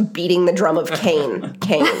just beating the drum of Cain in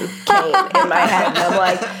my head. And I'm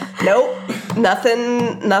like, nope,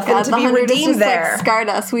 nothing to be redeemed there. Like, scarred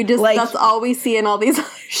us. We just, like, that's all we see in all these other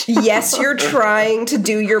shows. Yes, you're trying to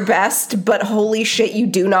do your best, but holy shit, you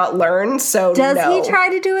do not learn. So does he try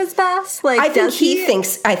to do his best? Like, I think he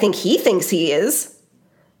thinks he is.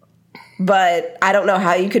 But I don't know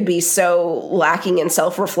how you could be so lacking in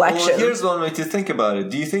self-reflection. Well, here's one way to think about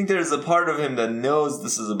it. Do you think there's a part of him that knows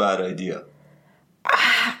this is a bad idea?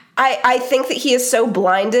 I think that he is so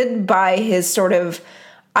blinded by his sort of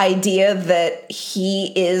idea that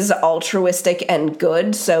he is altruistic and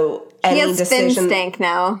good. So any decision. He has fin stank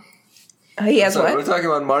now. He has what? We're talking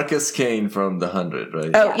about Marcus Kane from The 100,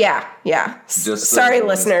 right? Oh, yeah. Sorry,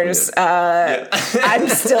 listeners. I'm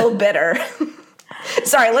still bitter.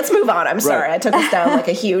 Sorry, let's move on. I'm sorry. I took us down like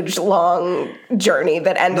a huge, long journey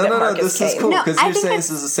that ended at Marcus this Kane. is cool because I you're think saying this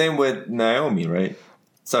is the same with Naomi, right?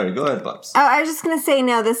 Sorry, go ahead, Bobs. Oh, I was just gonna say,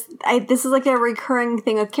 no, this is like a recurring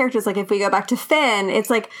thing with characters. Like, if we go back to Finn, it's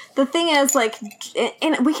like, the thing is, like,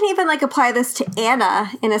 and we can even, like, apply this to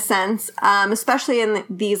Anna, in a sense, especially in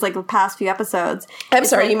these, like, the past few episodes. I'm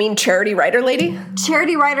sorry, you mean Charity Writer Lady?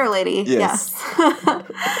 Charity Writer Lady, yes. Oh,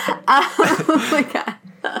 my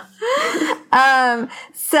God.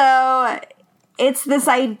 So, it's this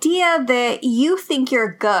idea that you think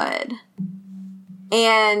you're good.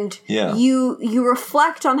 And you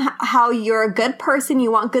reflect on how you're a good person, you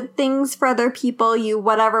want good things for other people, you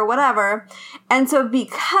whatever. And so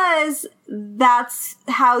because that's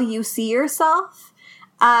how you see yourself,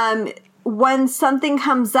 when something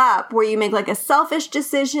comes up where you make like a selfish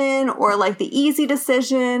decision or like the easy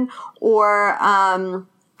decision or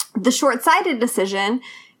the short-sighted decision,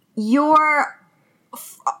 you're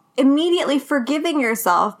immediately forgiving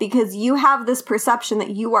yourself because you have this perception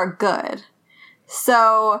that you are good.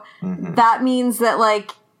 So that means that,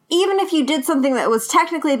 like, even if you did something that was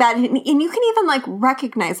technically bad, and you can even, like,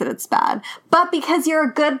 recognize that it's bad, but because you're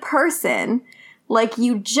a good person, like,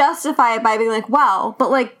 you justify it by being like, well,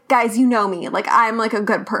 but, like, guys, you know me. Like, I'm, like, a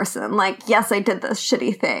good person. Like, yes, I did this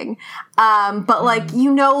shitty thing. But, like,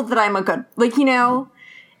 you know that I'm a good, like, you know?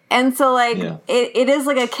 And so, like, it is,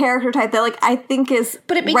 like, a character type that, like, I think is...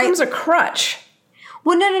 But it becomes a crutch.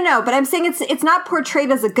 Well, no. But I'm saying it's not portrayed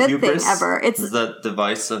as a good hubris? thing ever. It's is that the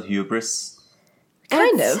vice of hubris?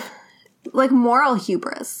 Kind of. Like moral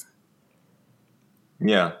hubris.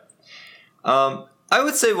 Yeah. I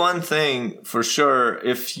would say one thing for sure.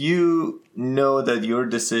 If you know that your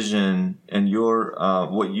decision and your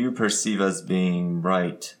what you perceive as being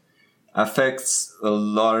right affects a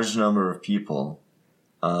large number of people,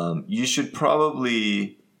 you should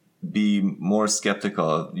probably be more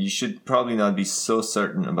skeptical. You should probably not be so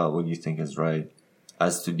certain about what you think is right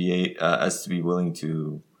as to be willing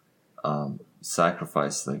to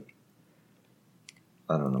sacrifice, like,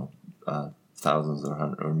 I don't know, thousands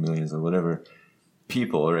or millions or whatever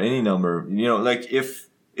people or any number. You know, like if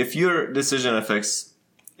your decision affects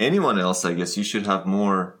anyone else, I guess you should have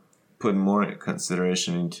put more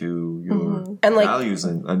consideration into your values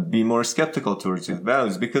and be more skeptical towards your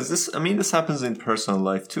values, because this happens in personal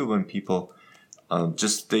life too, when people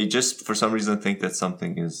they just for some reason think that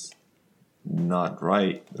something is not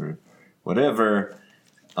right or whatever,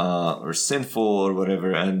 or sinful or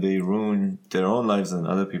whatever, and they ruin their own lives and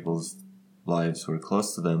other people's lives who are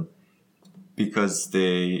close to them because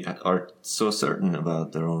they are so certain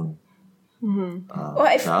about their own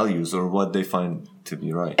values or what they find to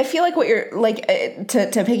be right. I feel like what you're like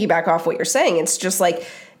to piggyback off what you're saying, it's just like,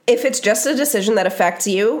 if it's just a decision that affects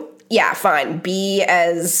you, yeah, fine. Be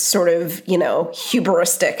as sort of,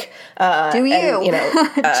 hubristic, do you,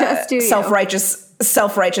 and, just do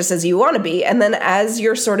self-righteous as you want to be, and then as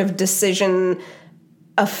your sort of decision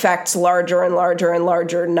affects larger and larger and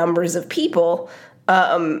larger numbers of people,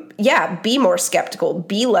 be more skeptical,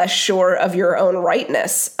 be less sure of your own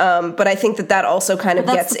rightness. But I think that also kind of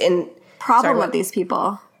gets in problem with these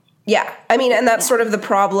people. Yeah. I mean, and that's sort of the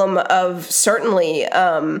problem of certainly,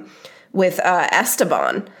 with,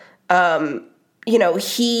 Esteban.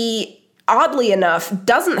 He oddly enough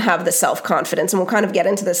doesn't have the self-confidence, and we'll kind of get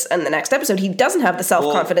into this in the next episode. He doesn't have the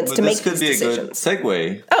self-confidence to make these decisions. This could be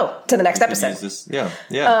a good segue. Oh, to the next episode.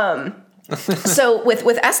 Yeah. So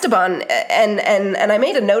with Esteban, and I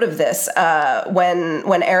made a note of this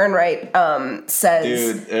when Aaron Wright says,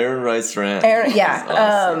 dude, Aaron Wright's rant.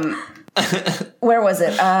 Awesome. Where was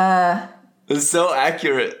it? It's so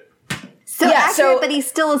accurate. But he's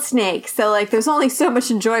still a snake. So like, there's only so much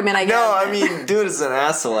enjoyment I get. No, I mean, dude is an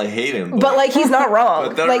asshole. I hate him. But like, he's not wrong.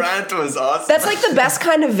 But the rant was awesome. That's like the best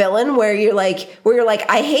kind of villain where you're like,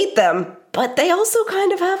 I hate them, but they also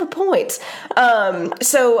kind of have a point.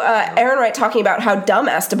 So Aaron Wright talking about how dumb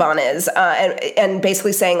Esteban is, and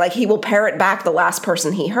basically saying like he will parrot back the last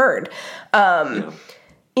person he heard.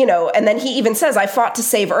 And then he even says, I fought to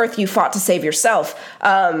save Earth, you fought to save yourself.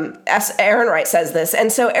 Aaron Wright says this.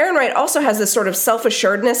 And so Aaron Wright also has this sort of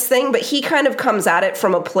self-assuredness thing, but he kind of comes at it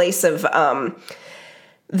from a place of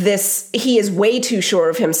he is way too sure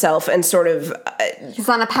of himself and sort of... he's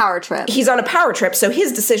on a power trip. So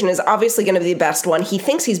his decision is obviously going to be the best one. He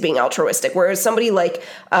thinks he's being altruistic, whereas somebody like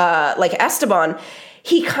Esteban,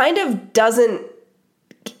 he kind of doesn't...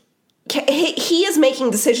 He is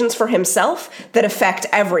making decisions for himself that affect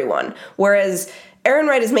everyone, whereas Aaron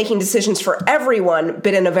Wright is making decisions for everyone,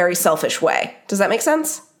 but in a very selfish way. Does that make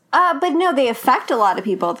sense? But no, they affect a lot of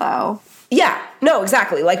people, though. Yeah, no,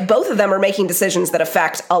 exactly. Like, both of them are making decisions that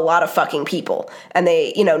affect a lot of fucking people. And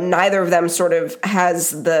they, neither of them sort of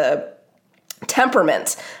has the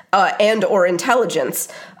temperament and or intelligence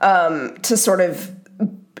to sort of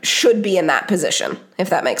should be in that position, if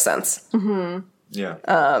that makes sense. Mm-hmm. Yeah.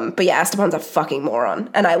 But yeah, Esteban's a fucking moron.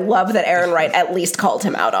 And I love that Aaron Wright at least called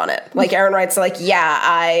him out on it. Like, Aaron Wright's like, yeah,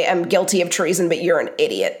 I am guilty of treason, but you're an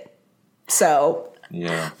idiot. So...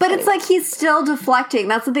 Yeah. But it's like he's still deflecting.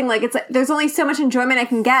 That's the thing. Like, it's like, there's only so much enjoyment I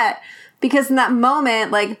can get because in that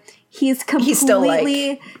moment, like, he's completely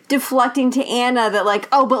still, deflecting to Anna that, like,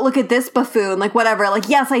 oh, but look at this buffoon. Like, whatever. Like,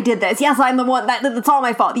 yes, I did this. Yes, I'm the one. That's all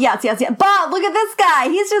my fault. Yes. But look at this guy.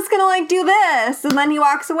 He's just gonna, like, do this. And then he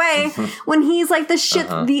walks away when he's, like,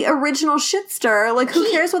 the original shitster. Like, who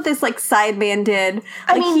cares what this, like, sideman did?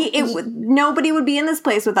 Like, nobody would be in this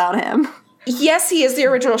place without him. Yes, he is the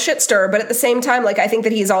original shit stirrer, but at the same time, like, I think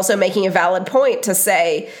that he's also making a valid point to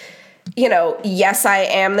say, yes, I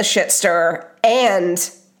am the shit stirrer,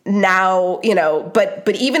 and now,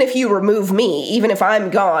 but even if you remove me, even if I'm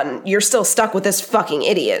gone, you're still stuck with this fucking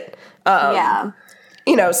idiot. Yeah.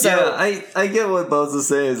 So... Yeah, I get what Bowser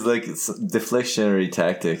says, like, it's deflectionary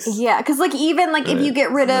tactics. Yeah, because, like, even, like, if you get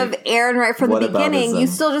rid of Aaron right from the beginning, you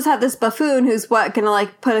still just have this buffoon who's, gonna,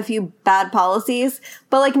 like, put a few bad policies.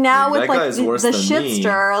 But, like, now with, like, the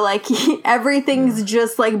shitster, like, everything's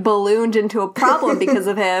just, like, ballooned into a problem because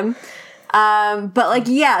of him. But, like,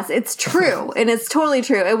 yes, it's true. And it's totally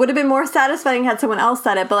true. It would have been more satisfying had someone else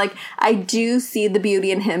said it. But, like, I do see the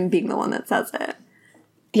beauty in him being the one that says it.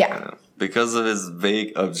 Yeah. Because of his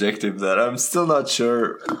vague objective that I'm still not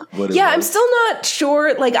sure what it was. Yeah, I'm still not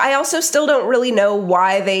sure. Like, I also still don't really know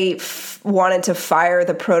why they wanted to fire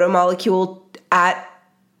the protomolecule at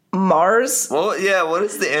Mars. Well, yeah, what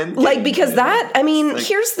is the end game? Like, because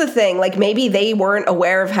here's the thing. Like, maybe they weren't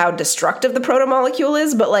aware of how destructive the protomolecule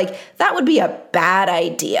is, but, like, that would be a bad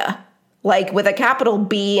idea. Like, with a capital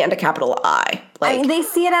B and a capital I. Like, they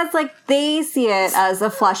see it as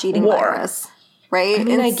a flesh-eating virus. Right?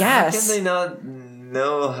 I guess. How can they not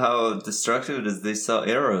know how destructive it is? They saw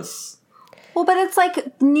arrows. Well, but it's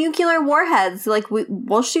like nuclear warheads. Like,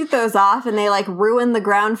 we'll shoot those off and they, like, ruin the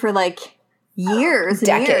ground for, like, years and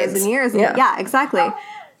decades. years and years. Yeah, exactly.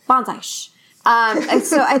 Bonsai.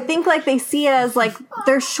 So I think, like, they see it as, like,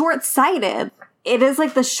 they're short-sighted. It is,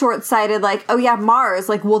 like, the short-sighted, like, oh, yeah, Mars,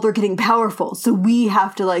 like, well, they're getting powerful, so we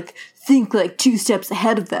have to, like, think, like, 2 steps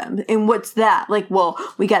ahead of them. And what's that? Like, well,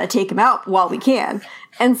 we gotta take them out while we can.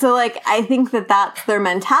 And so, like, I think that that's their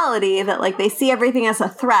mentality, that, like, they see everything as a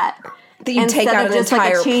threat. That you take out an just,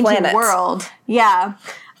 entire like, a changing planet. world. Yeah.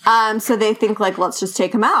 So they think, like, let's just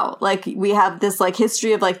take them out. Like, we have this, like,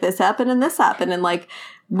 history of, like, this happened, and, like,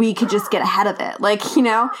 we could just get ahead of it. Like,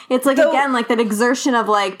 it's like, again, like that exertion of,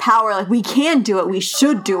 like, power, like, we can do it, we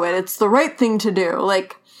should do it, it's the right thing to do.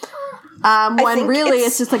 Like, when really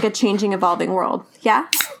it's just like a changing, evolving world. Yeah?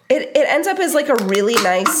 It ends up as, like, a really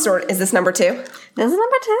nice is this number 2? This is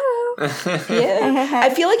number 2. Yeah. I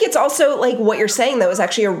feel like it's also, like, what you're saying, though, is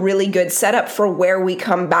actually a really good setup for where we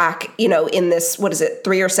come back, in this,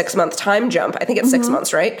 3 or 6 month time jump. I think it's 6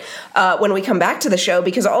 months, right? When we come back to the show,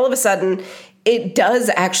 because all of a sudden it does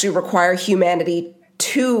actually require humanity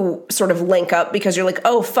to sort of link up, because you're like,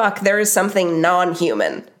 oh, fuck, there is something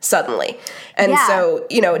non-human suddenly. And so,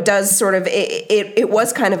 it does sort of, it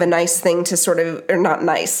was kind of a nice thing to sort of, or not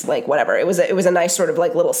nice, like, whatever. It was a nice sort of,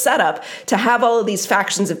 like, little setup to have all of these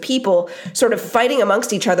factions of people sort of fighting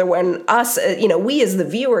amongst each other, when us, we as the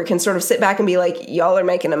viewer can sort of sit back and be like, y'all are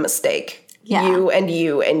making a mistake. Yeah. You and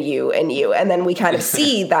you and you and you. And then we kind of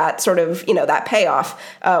see that sort of, that payoff,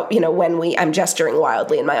 when I'm gesturing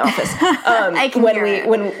wildly in my office.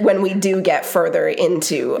 When we do get further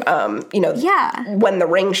into, when the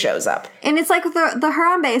ring shows up. And it's like the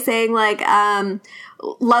Harambe saying, like,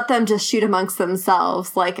 let them just shoot amongst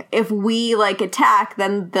themselves. Like, if we, like, attack,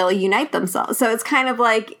 then they'll unite themselves. So it's kind of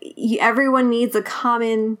like everyone needs a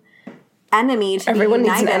common enemy to Everyone be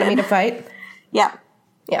needs united. an enemy to fight. Yeah.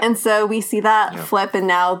 Yeah. And so we see that flip, and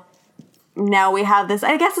now we have this.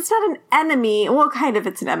 I guess it's not an enemy. Well, kind of,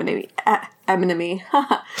 it's an enemy. Enemy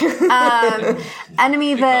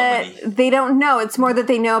that they don't know. It's more that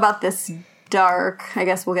they know about this dark. I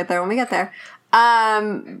guess we'll get there when we get there.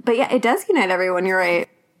 But yeah, it does unite everyone. You're right.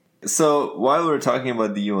 So while we're talking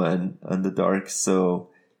about the UN and the dark, so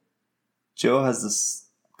Joe has this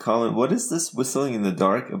comment. What is this whistling in the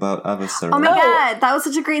dark about Avasarala? Oh my god, that was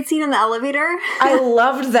such a great scene in the elevator. I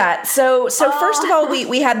loved that. So first of all,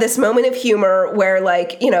 we had this moment of humor where,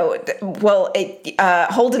 like, you know,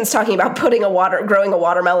 Holden's talking about growing a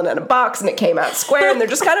watermelon in a box, and it came out square, and they're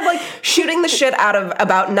just kind of like shooting the shit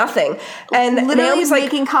about nothing. And Literally Naomi's like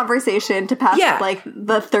making conversation to pass like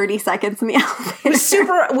the 30 seconds in the elevator. It was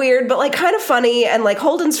super weird, but like kind of funny, and like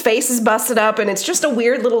Holden's face is busted up, and it's just a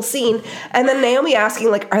weird little scene. And then Naomi asking,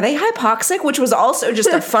 like, are they hypoxic? Which was also just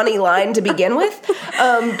a funny line to begin with.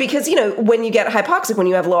 Because, you know, when you get hypoxic, when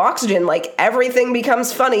you have low oxygen, like everything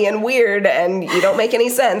becomes funny and weird and you don't make any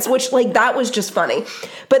sense, which like that was just funny.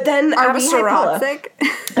 But then Are we Avasarala.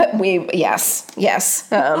 hypoxic? Yes. Yes,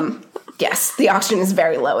 the oxygen is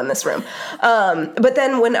very low in this room. But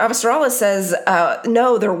then when Avasarala says,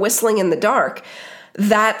 no, they're whistling in the dark,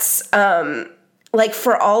 that's like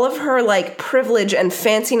for all of her like privilege and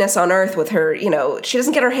fanciness on Earth with her, you know, she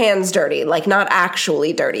doesn't get her hands dirty, like not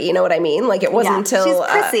actually dirty. You know what I mean? Like it wasn't until she's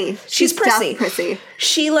prissy. She's prissy. Prissy.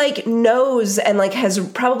 She like knows and like has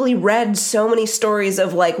probably read so many stories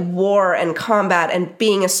of like war and combat and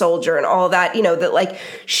being a soldier and all that, you know, that like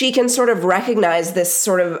she can sort of recognize this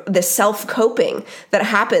self-coping that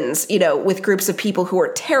happens, you know, with groups of people who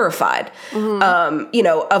are terrified, you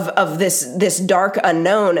know, of this dark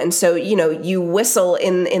unknown. And so, you know, you whistle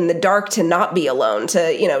in the dark to not be alone,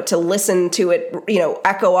 to, you know, to listen to it, you know,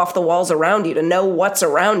 echo off the walls around you, to know what's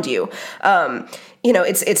around you. You know,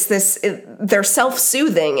 they're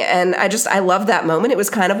self-soothing, and I love that moment. It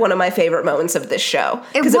was kind of one of my favorite moments of this show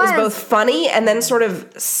because it was both funny and then sort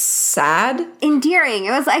of sad, endearing.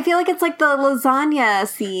 I feel like it's like the lasagna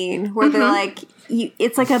scene where they're like,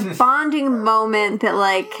 it's like a bonding moment that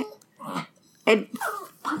like it.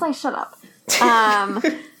 Shut up.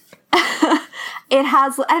 It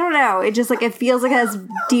has, I don't know. It just like it feels like it has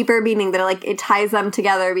deeper meaning that like it ties them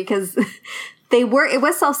together because. It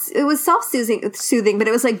was self-soothing, but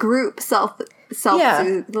it was like group self-soothing.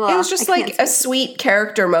 Yeah. It was just like a sweet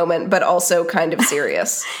character moment, but also kind of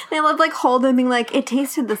serious. And I love like Holden being like, it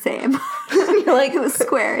tasted the same. Like, it was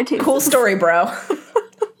square. It tasted cool story, bro. Did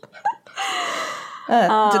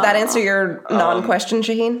that answer your non-question,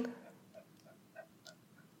 Shaheen?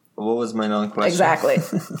 What was my non-question? Exactly.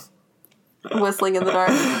 Whistling in the dark.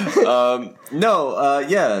 No,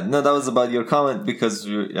 that was about your comment because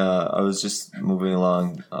I was just moving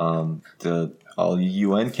along to all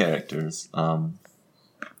UN characters.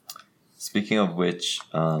 Speaking of which,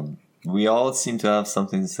 we all seem to have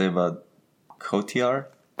something to say about Kotiar.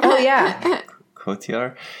 Oh yeah,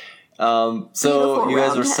 Kotiar. So you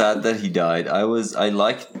guys were sad that he died. I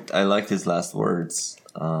liked his last words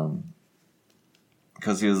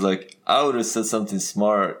because he was like, I would have said something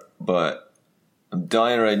smart, but I'm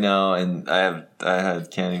dying right now, and I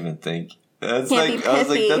can't even think. That's like I was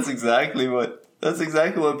like, that's exactly what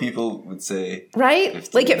people would say,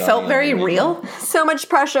 right? Like it felt very real. So much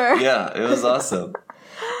pressure. Yeah, it was awesome.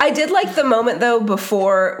 I did like the moment though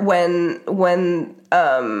before when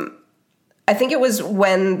I think it was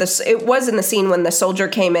it was in the scene when the soldier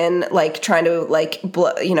came in, like trying to like,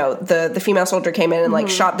 you know, the female soldier came in and like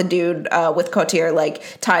shot the dude with Kotir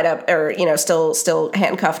like tied up or, you know, still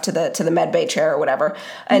handcuffed to the med bay chair or whatever.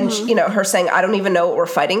 And, you know, her saying, I don't even know what we're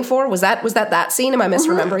fighting for. Was that scene? Am I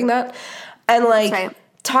misremembering that? And like,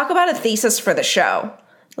 talk about a thesis for the show.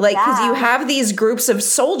 Like, because you have these groups of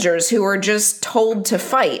soldiers who are just told to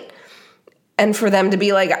fight. And for them to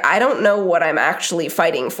be like, I don't know what I'm actually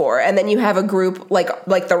fighting for. And then you have a group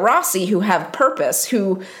like the Rossi who have purpose,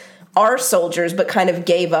 who are soldiers, but kind of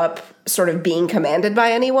gave up sort of being commanded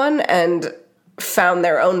by anyone and found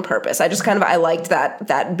their own purpose. I liked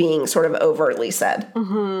that being sort of overtly said.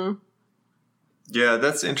 Mm-hmm. Yeah,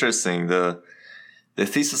 that's interesting. The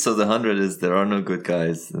thesis of the 100 is there are no good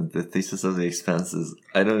guys. The thesis of the Expanse is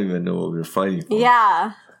I don't even know what we're fighting for.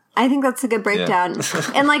 Yeah. I think that's a good breakdown.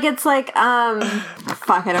 Yeah. And like it's like I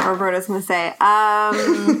don't remember what I was gonna say.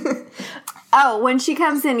 When she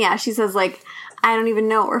comes in, she says like, I don't even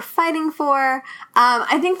know what we're fighting for.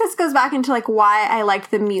 I think this goes back into like why I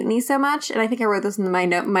liked the mutiny so much, and I think I wrote this in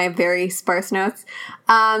my very sparse notes.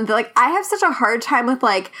 That like I have such a hard time with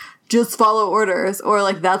like just follow orders, or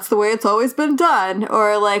like that's the way it's always been done,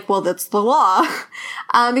 or like, well, that's the law,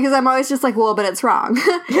 because I'm always just like, well, but it's wrong.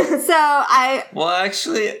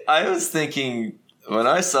 Actually, I was thinking when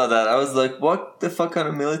I saw that, I was like, "What the fuck kind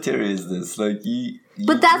of military is this?" Like,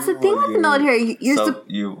 but that's the thing with the military.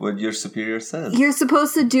 What your superior says. You're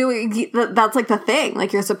supposed to do. That's like the thing.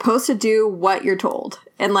 Like, you're supposed to do what you're told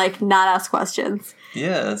and like not ask questions.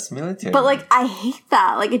 Yeah, it's military. But like, I hate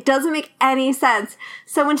that. Like, it doesn't make any sense.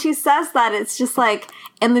 So when she says that, it's just like,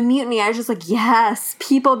 in the mutiny, I was just like, yes,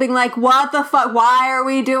 people being like, what the fuck? Why are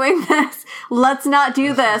we doing this? Let's not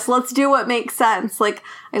do this. Let's do what makes sense. Like,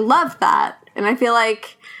 I love that. And I feel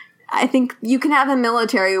like, I think you can have a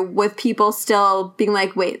military with people still being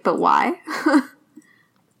like, wait, but why?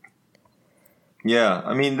 Yeah,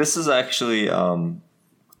 I mean, this is actually a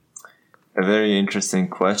very interesting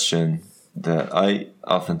question that I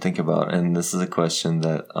often think about. And this is a question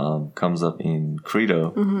that comes up in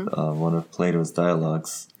Crito, one of Plato's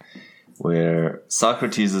dialogues, where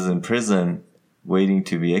Socrates is in prison waiting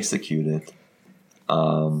to be executed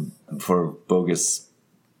for bogus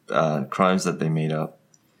crimes that they made up,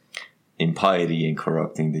 impiety and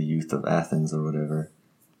corrupting the youth of Athens or whatever.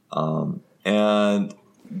 And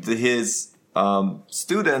his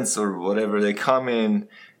students or whatever, they come in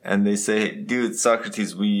and they say, dude,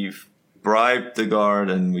 Socrates, we've bribed the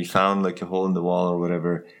guard and we found like a hole in the wall or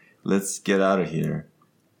whatever. Let's get out of here.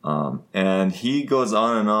 And he goes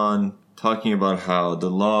on and on talking about how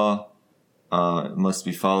the law must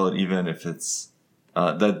be followed even if it's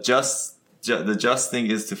the just thing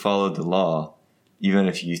is to follow the law, even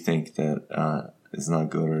if you think that is not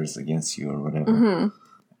good or is against you or whatever.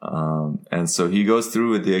 And so he goes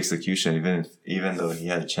through with the execution, even though he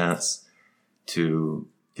had a chance to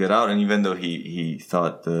get out, and even though he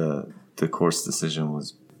thought the court's decision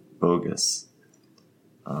was bogus.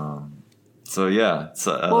 So yeah.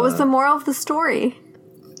 What was the moral of the story?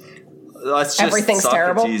 It's just everything's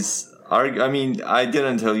Socrates' terrible. I mean, I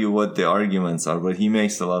didn't tell you what the arguments are, but he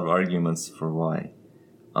makes a lot of arguments for why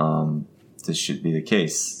this should be the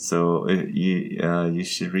case. So you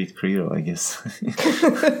should read Crito, I guess.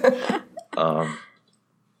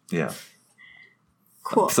 Yeah.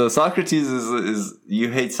 Cool. So Socrates is you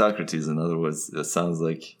hate Socrates, in other words. It sounds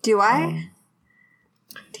like. Do I?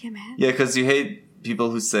 Damn it. Yeah, because you hate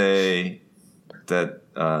people who say that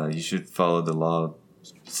you should follow the law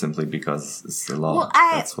simply because it's the law. Well,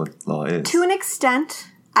 that's what law is. To an extent,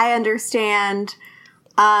 I understand,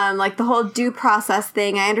 like the whole due process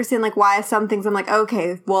thing. I understand like why some things I'm like,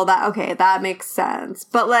 okay, that makes sense.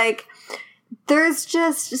 But like, there's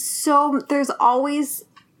always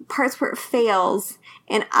parts where it fails.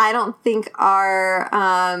 And I don't think our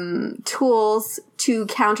tools to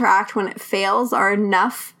counteract when it fails are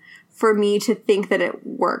enough for me to think that it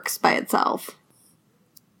works by itself.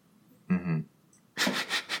 Mm-hmm.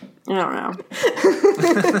 I don't know.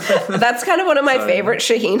 That's kind of one of my favorite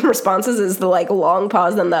Shaheen responses is the like long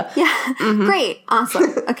pause and the Great,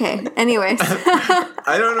 awesome. Okay. Anyways,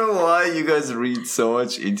 I don't know why you guys read so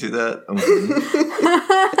much into that.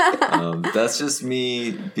 That's just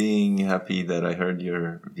me being happy that I heard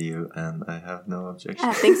your view, and I have no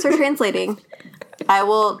objection. thanks for translating. I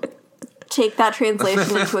will take that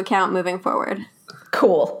translation into account moving forward.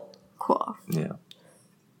 Cool. Yeah.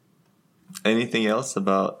 Anything else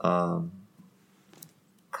about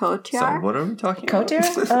Kotyar? Sorry, what are we talking about?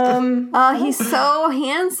 Kotyar? Oh, he's so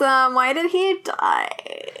handsome. Why did he die?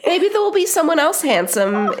 Maybe there will be someone else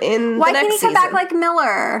handsome in Why the next can't he come season. back like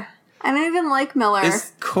Miller? I don't even like Miller.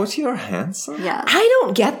 Is Kotyar handsome? Yeah. I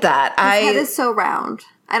don't get that. His head is so round.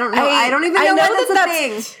 I don't know. I don't even know why that's a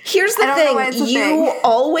thing. Here's the thing. You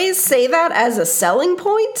always say that as a selling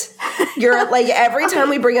point. You're like, every time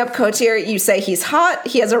we bring up Kotyar, you say he's hot,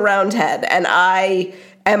 he has a round head. And I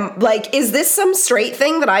am like, is this some straight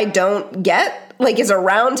thing that I don't get? Like, is a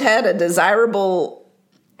round head a desirable...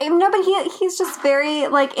 No, but he's just very,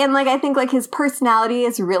 like, and, like, I think, like, his personality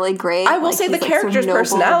is really great. I will say the character's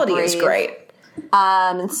personality is great.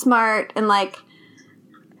 And smart, and, like...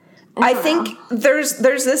 I think there's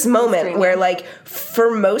this moment where, like,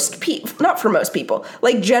 for most people, not for most people,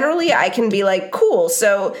 like, generally I can be like, cool,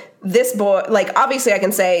 so this boy, like, obviously I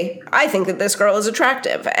can say, I think that this girl is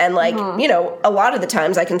attractive. And, like, you know, a lot of the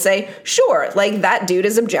times I can say, sure, like, that dude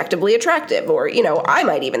is objectively attractive. Or, you know, I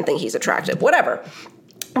might even think he's attractive, whatever.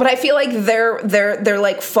 But I feel like there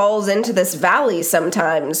like falls into this valley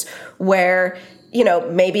sometimes where, you know,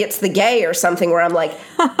 maybe it's the gay or something where I'm like,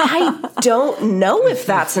 I don't know if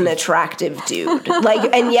that's an attractive dude.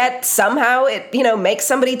 Like, and yet somehow it, you know, makes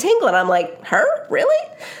somebody tingle. And I'm like, her? Really?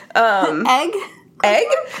 Egg?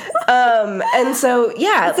 And so,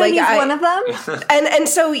 yeah. So like he's one of them? And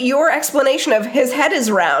so your explanation of his head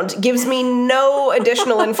is round gives me no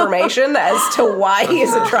additional information as to why he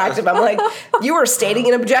is attractive. I'm like, you are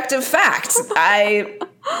stating an objective fact.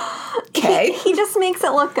 Okay. He just makes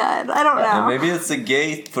it look good. I don't know. Maybe it's a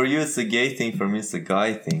gay, for you it's a gay thing, for me it's a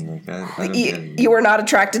guy thing. Like, I don't get it. You were not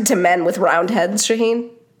attracted to men with round heads, Shaheen?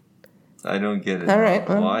 I don't get it. All right,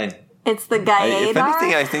 well. Why? It's the guy. If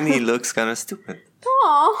anything, I think he looks kind of stupid.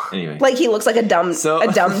 Oh. Anyway. Like he looks like a dumb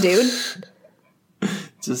dude.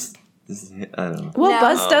 Just, I don't know. Well, No.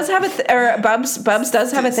 Buzz does have Bubs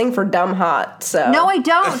does have a thing for dumb hot. So No, I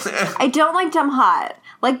don't. I don't like dumb hot.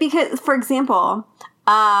 Like, because, for example,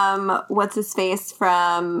 what's his face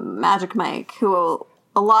from Magic Mike, who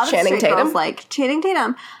a lot of Channing straight Tatum? girls like. Channing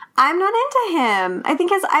Tatum. I'm not into him. I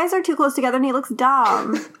think his eyes are too close together and he looks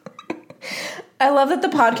dumb. I love that the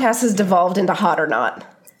podcast has devolved into hot or not.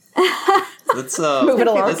 Let's Move it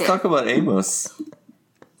along. Let's talk about Amos.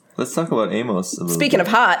 Let's talk about Amos a little Speaking bit.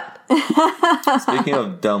 of hot, Speaking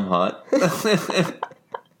of dumb hot.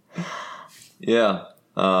 Yeah.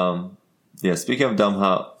 Speaking of dumb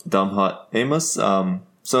hot, Amos.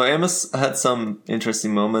 So Amos had some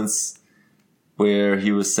interesting moments where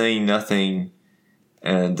he was saying nothing,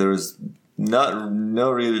 and there was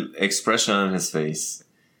no real expression on his face,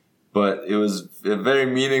 but it was a very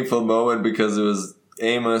meaningful moment because it was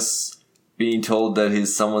Amos being told that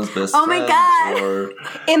he's someone's best Oh friend. my God. Or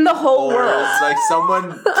in the whole world. it's like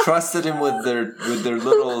someone trusted him with their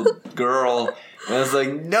little girl. And it's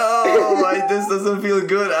like, no, this doesn't feel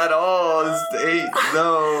good at all.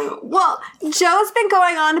 No. Well, Joe's been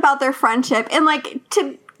going on about their friendship, and like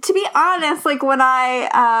to be honest, like when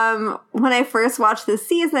I first watched this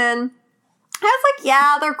season, I was like,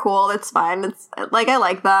 yeah, they're cool. It's fine. It's like I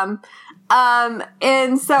like them.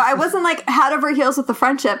 And so I wasn't like head over heels with the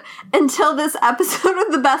friendship until this episode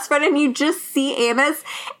of The Best Friend, and you just see Amos,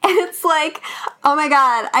 and it's like, oh my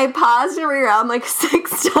God, I paused and rewound like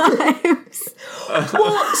 6 times.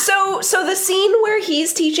 Well, so the scene where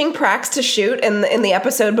he's teaching Prax to shoot in the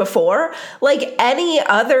episode before, like any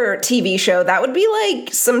other TV show, that would be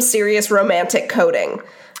like some serious romantic coding.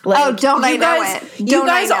 Like, Oh, don't I know it. You Don't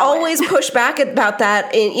I guys know always push back about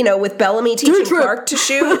that, with Bellamy teaching trip. Clark to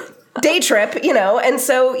shoot. Day trip, and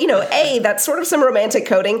so, A, that's sort of some romantic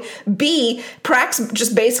coding. B, Prax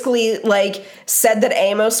just basically, like, said that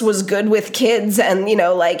Amos was good with kids and,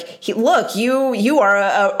 like, look, you are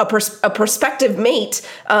a prospective mate,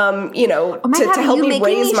 God, to help are you me making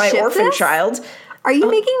raise me my ship orphan this? child. Are you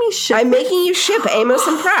making me ship? I'm making you ship Amos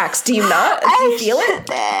and Prax. Do you not? Do you feel it?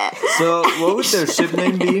 So, what would their ship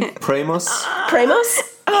name be? Pramos? Pramos?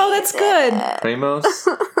 Oh, that's good. Pramos?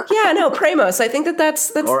 Yeah, no, Pramos. I think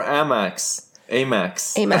that's Or Amax?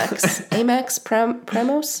 Amax.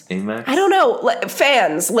 Pramos? Amax? I don't know.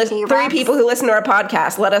 Fans, 3 Amrax? people who listen to our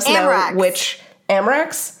podcast, let us Amrax. know which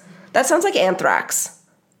Amrax. That sounds like anthrax.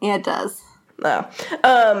 Yeah, it does. No.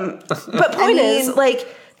 But point is, like,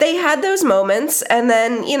 they had those moments, and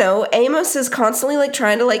then, Amos is constantly, like,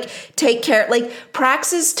 trying to, like, take care. Like,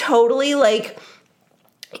 Prax is totally, like,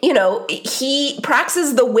 Prax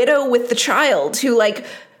is the widow with the child who, like,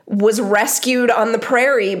 was rescued on the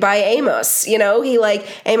prairie by Amos.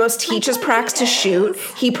 Amos teaches Prax to shoot.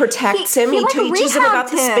 He protects him. He like, teaches him about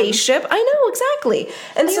the rehabbed him. spaceship. I know, exactly.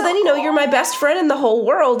 And so then, you're my best friend in the whole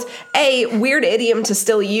world. Weird idiom to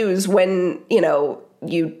still use when,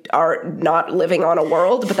 you are not living on a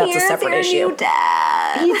world, but that's a separate issue. New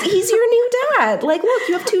dad. He's your new dad. Like, look,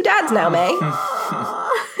 you have 2 dads now, May.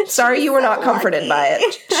 Sorry you were not comforted by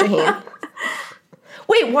it, Shaheen.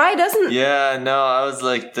 Wait, why doesn't... Yeah, no, I was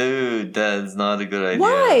like, dude, that's not a good idea.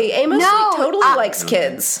 Why? Amos No, totally likes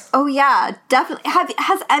kids. Oh yeah, definitely.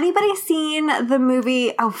 Has anybody seen the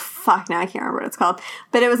movie? Oh fuck, now I can't remember what it's called.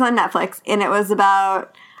 But it was on Netflix, and it was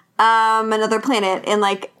about another planet and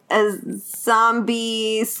like a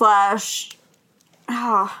zombie slash.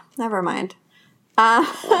 Oh, never mind.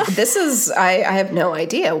 This is... I have no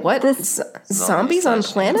idea. What? Zombies on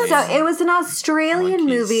planets? So it was an Australian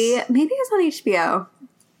Monkeys. movie. Maybe it was on HBO.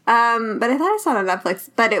 But I thought I saw it on Netflix.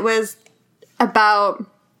 But it was about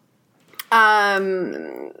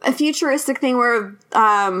a futuristic thing where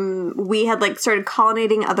we had like started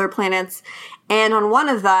colonizing other planets, and on one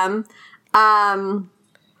of them,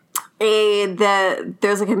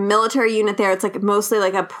 there's like a military unit there. It's like mostly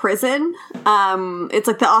like a prison. It's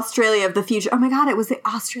like the Australia of the future. Oh my God, it was the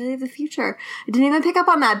Australia of the future. I didn't even pick up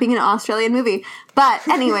on that being an Australian movie. But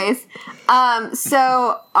anyways,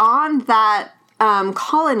 so on that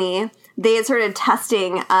colony, they had started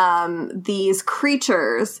testing these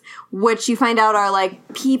creatures, which you find out are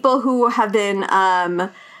like people who have been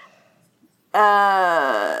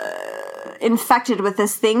infected with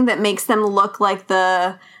this thing that makes them look like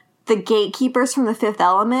the gatekeepers from The Fifth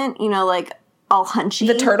Element, like all hunchy.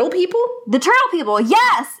 The turtle people? The turtle people,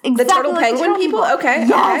 yes! Exactly. The turtle like penguin people? Okay.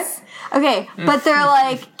 Yes. Okay, but they're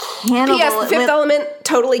like cannibal. P.S. The Fifth Element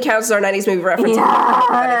totally counts as our 90s movie reference. Yes. I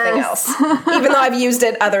don't know anything else. Even though I've used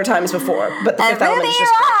it other times before. But The Fifth Element is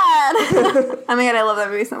just Oh my god, I love that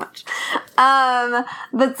movie so much.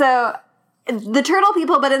 But so, the turtle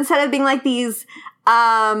people, but instead of being like these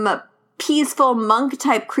peaceful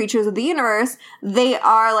monk-type creatures of the universe, they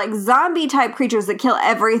are like zombie-type creatures that kill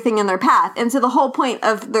everything in their path. And so the whole point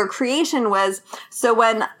of their creation was, so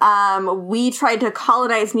when we tried to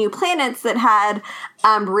colonize new planets that had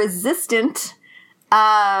resistant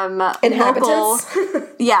inhabitants.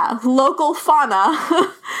 Local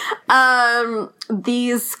fauna.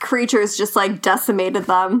 These creatures just like decimated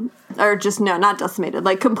them, or just not decimated,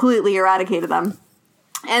 like completely eradicated them.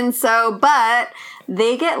 And so, but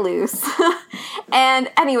they get loose.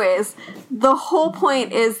 And anyways, the whole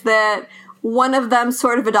point is that one of them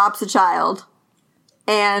sort of adopts a child,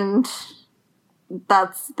 and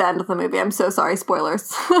that's the end of the movie. I'm so sorry,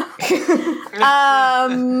 spoilers. But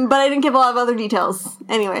I didn't give a lot of other details.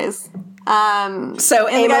 Anyways. So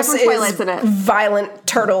Amos is violent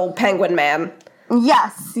turtle penguin man.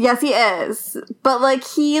 Yes, he is. But like,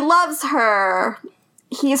 he loves her.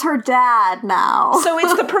 He's her dad now. So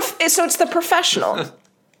it's the professional.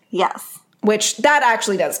 Yes. Which that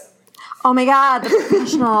actually does. Oh my god, the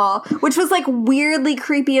professional. Which was like weirdly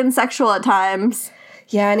creepy and sexual at times.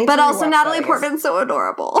 Yeah, but also Natalie Portman's so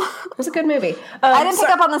adorable. It was a good movie. I didn't pick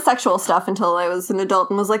up on the sexual stuff until I was an adult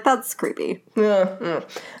and was like, that's creepy.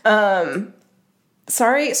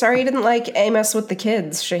 Sorry you didn't like Amos with the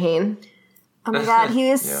kids, Shaheen. Oh my god, he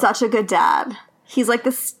is such a good dad. He's like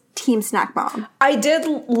this team snack mom. I did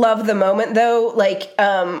love the moment though, like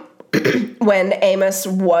when Amos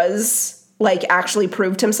was like actually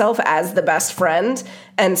proved himself as the best friend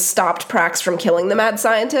and stopped Prax from killing the mad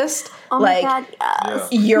scientist. Oh my god, yes.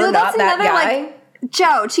 You're not that guy. Like,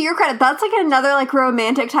 Joe, to your credit, that's like another like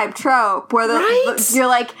romantic type trope where you're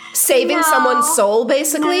like saving someone's soul,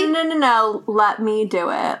 basically. No, let me do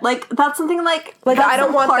it. Like that's something like I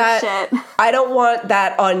don't want that. Shit. I don't want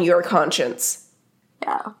that on your conscience.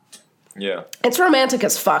 Yeah. It's romantic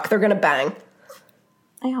as fuck. They're gonna bang.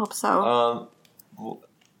 I hope so.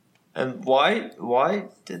 And why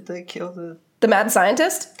did they kill the mad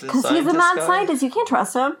scientist? Because he's a mad scientist. You can't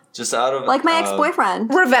trust him. Just out of like my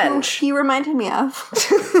ex-boyfriend, revenge. He reminded me of.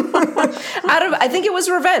 I think it was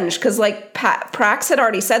revenge because like Prax had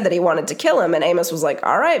already said that he wanted to kill him, and Amos was like,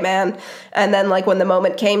 "All right, man." And then like when the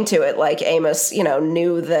moment came to it, like Amos,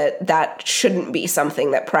 knew that shouldn't be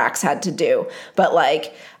something that Prax had to do. But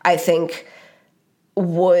like I think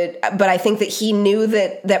that he knew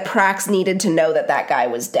that Prax needed to know that guy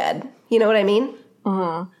was dead. You know what I mean?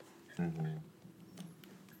 Mm-hmm. Mm-hmm.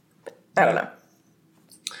 I don't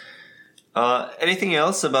know. Anything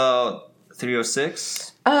else about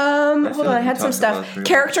 306? Hold on, I had some stuff.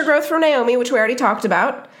 Character growth for Naomi, which we already talked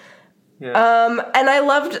about. Yeah. And I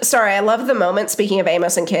loved the moment, speaking of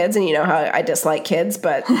Amos and kids, and you know how I dislike kids,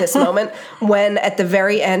 but this moment when at the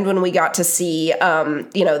very end when we got to see,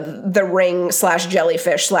 the ring /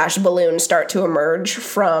 jellyfish / balloon start to emerge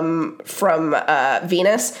from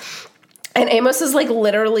Venus. And Amos is like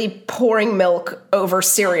literally pouring milk over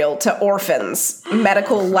cereal to orphans,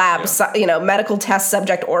 medical labs, medical test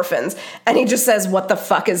subject orphans. And he just says, "What the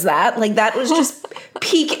fuck is that?" Like that was just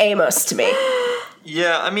peak Amos to me.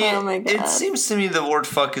 Yeah, I mean, it seems to me the word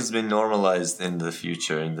fuck has been normalized in the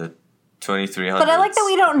future, in the 2300s. But I like that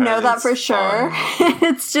we don't know that for sure.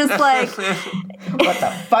 It's just like... What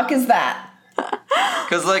the fuck is that?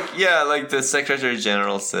 Because, like the Secretary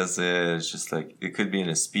General says it's just like, it could be in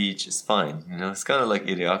a speech, it's fine. It's kind of like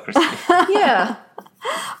idiocracy. Yeah.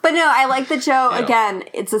 But no, I like that, Joe, again,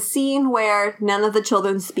 it's a scene where none of the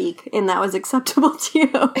children speak, and that was acceptable to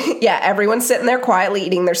you. Yeah, everyone's sitting there quietly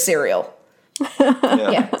eating their cereal.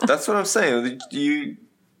 Yeah, that's what I'm saying. You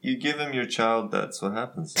give him your child, that's what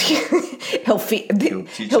happens. He'll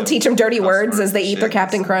teach them dirty words as they eat their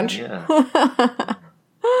Captain Crunch. Yeah.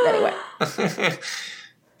 Anyway.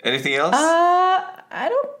 Anything else? I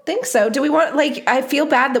don't think so. Do we want, I feel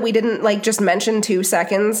bad that we didn't, just mention 2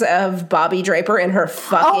 seconds of Bobby Draper in her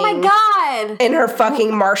fucking... Oh my god! In her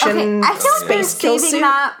fucking Martian I feel like space kill suit.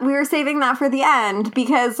 We were saving that for the end,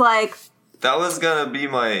 because, that was gonna be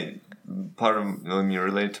my... part of when you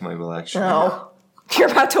relate to my will actually. Oh. You're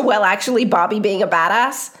about to actually Bobby being a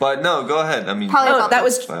badass? But no, go ahead. I mean, that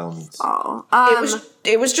was by all means.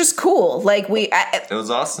 It was just cool. It was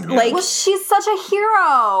awesome. Yeah. Well, she's such a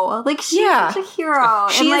hero. She's such a hero.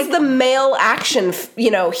 She's the male action,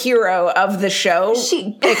 hero of the show.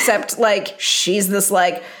 Except she's this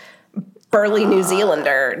burly New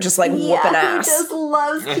Zealander just like whooping ass. He just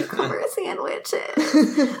loves cucumber sandwiches.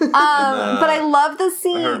 But I love the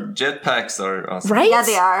scene. Her jetpacks are awesome. Right? Yeah,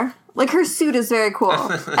 they are. Like, her suit is very cool.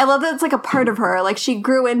 I love that it's like a part of her. Like, she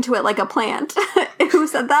grew into it like a plant. Who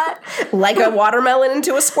said that? Like a watermelon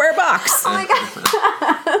into a square box. Oh my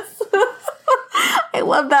god. I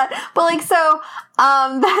love that. But like, so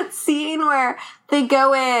that scene where they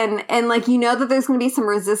go in and like, you know that there's going to be some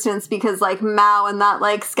resistance because like Mao and that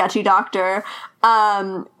like sketchy doctor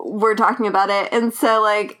were talking about it. And so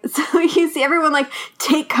like, so you see everyone like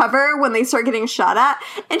take cover when they start getting shot at,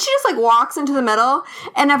 and she just like walks into the middle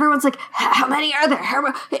and everyone's like, how many are there?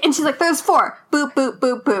 And she's like, there's 4. Boop, boop,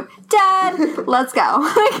 boop, boop. Dead. Let's go.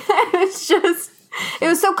 Like, it's just, it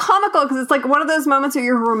was so comical because it's like one of those moments where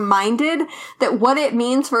you're reminded that what it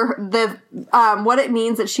means for the, what it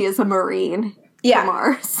means that she is a Marine. Yeah.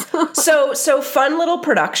 Mars. So fun little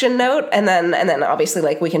production note, and then obviously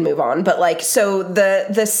like we can move on. But like, so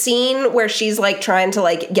the scene where she's like trying to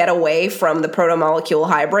like get away from the proto-molecule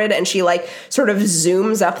hybrid, and she like sort of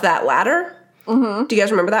zooms up that ladder. Mm-hmm. Do you guys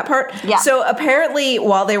remember that part? Yeah. So apparently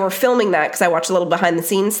while they were filming that, because I watched a little behind the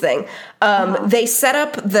scenes thing, they set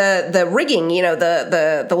up the rigging, you know,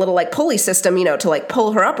 the little like pulley system, you know, to like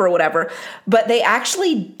pull her up or whatever. But they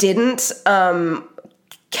actually didn't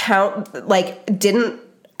didn't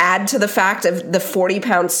add to the fact of the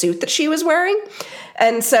 40-pound suit that she was wearing.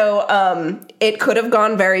 And so it could have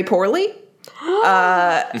gone very poorly.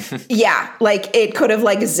 Yeah, like it could have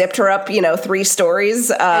like zipped her up, you know, 3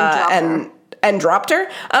 stories and dropped her.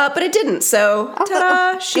 But it didn't. So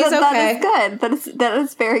ta-da, she's okay. That is good. That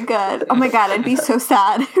is very good. Oh my god, I'd be so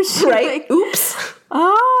sad. Right? Like, oops.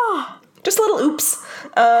 Oh. Just a little oops.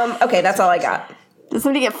 Okay, that's all I got. Did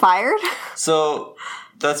somebody get fired? So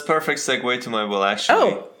that's perfect segue to my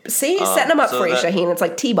Oh, see? Setting them up so for you, that- Shaheen. It's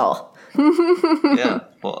like T-ball. Yeah.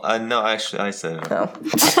 Well, no, actually, I said it. Oh.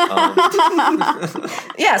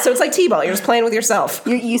 Yeah, so it's like T-ball. You're just playing with yourself.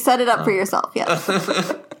 You set it up for yourself, yes.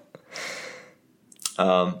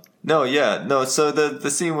 No, yeah, no. So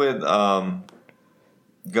the scene with Gunny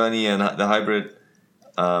and the hybrid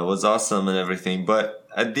was awesome and everything, but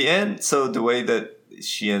at the end, so the way that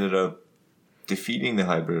she ended up defeating the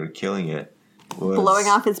hybrid or killing it was blowing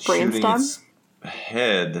off its brainstem, its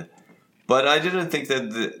head. But I didn't think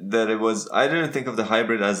that it was. I didn't think of the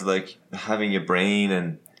hybrid as like having a brain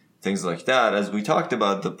and things like that. As we talked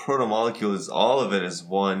about, the proto-molecule is all of it is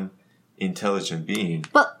one intelligent being.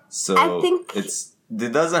 But so I think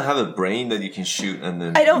it doesn't have a brain that you can shoot and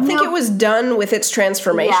then. I don't think it was done with its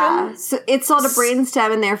transformation. Yeah, so it's not a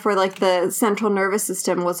brainstem, and therefore, like the central nervous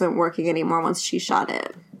system wasn't working anymore once she shot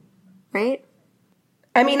it, right?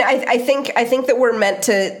 I mean, I think that we're meant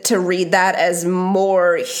to read that as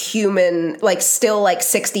more human, like still like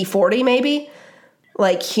 60-40 maybe,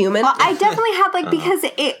 like human. Well, I definitely had like because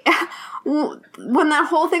it when that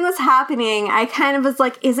whole thing was happening, I kind of was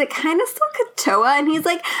like, is it kind of still Katoa? And he's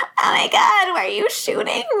like, oh my god, why are you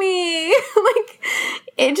shooting me? Like,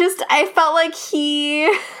 it just, I felt like he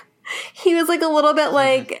was like a little bit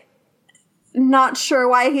like not sure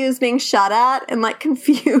why he was being shot at and like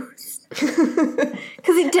confused. Because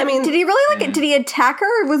did he really like it? Did he attack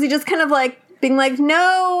her, or was he just kind of like being like,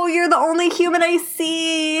 no, you're the only human I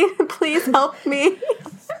see, please help me?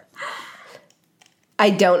 I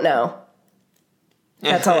don't know.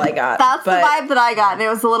 That's all I got. That's the vibe that I got, and it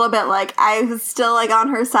was a little bit like I was still like on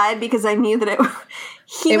her side because I knew that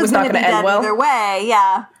he was not going to be dead either way.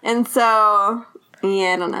 Yeah, and so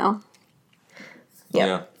yeah, I don't know.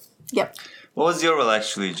 Yeah. Yep. What was your role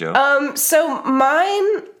actually, Joe? So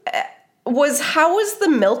mine was, how was the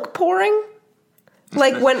milk pouring?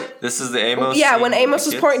 Like when this is the Amos. Yeah, when Amos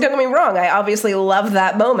was pouring. Don't get me wrong. I obviously love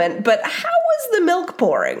that moment, but how was the milk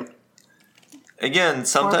pouring? Again,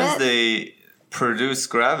 sometimes they produce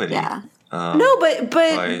gravity. Yeah. No, but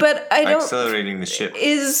I don't. Accelerating the ship.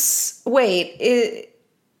 Is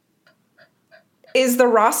the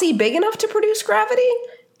Rossi big enough to produce gravity?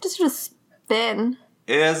 Just spin.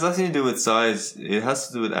 It has nothing to do with size. It has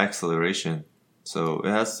to do with acceleration. So it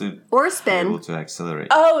has to spin. be able to accelerate.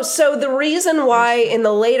 Oh, so the reason why in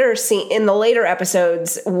the later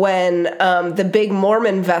episodes when the big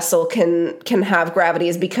Mormon vessel can have gravity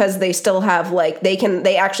is because they still have like they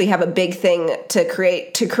actually have a big thing to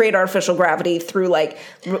create artificial gravity through like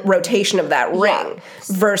rotation of that ring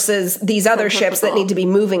versus these other ships that need to be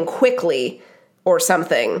moving quickly or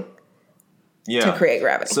something. To create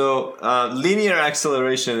gravity. So linear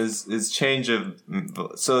acceleration is change of.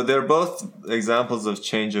 So they're both examples of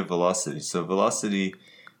change of velocity. So velocity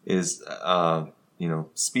is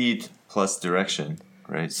speed plus direction,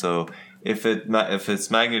 right? So if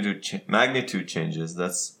its magnitude changes,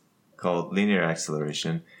 that's called linear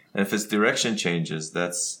acceleration. And if its direction changes,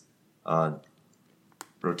 that's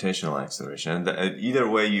rotational acceleration. And either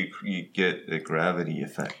way, you get a gravity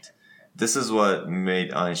effect. This is what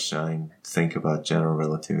made Einstein think about general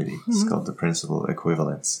relativity. It's called the principle of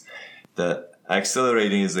equivalence. That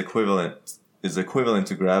accelerating is equivalent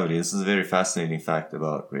to gravity. This is a very fascinating fact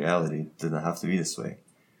about reality. It doesn't have to be this way.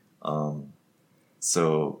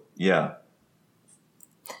 So yeah.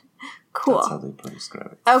 Cool. That's how they produce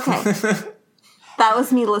gravity. Okay. That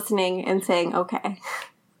was me listening and saying okay.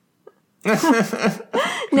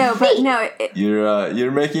 No, but no.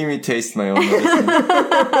 You're making me taste my own medicine.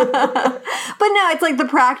 But no, it's like the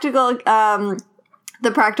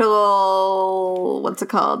practical, what's it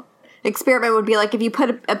called? Experiment would be like if you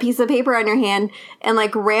put a piece of paper on your hand and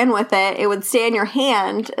like ran with it, it would stay in your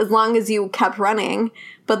hand as long as you kept running.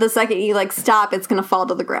 But the second you like stop, it's going to fall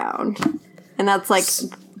to the ground. And that's like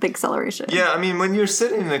the acceleration. Yeah, I mean, when you're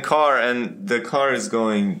sitting in a car and the car is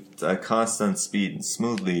going at constant speed and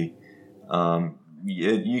smoothly,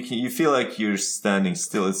 you feel like you're standing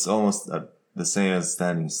still. It's almost the same as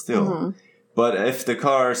standing still. Mm-hmm. But if the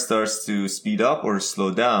car starts to speed up or slow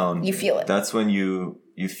down, you feel it. That's when you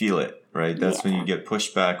feel it, right? That's when you get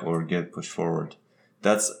pushed back or get pushed forward.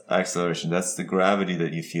 That's acceleration. That's the gravity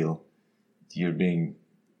that you feel. You're being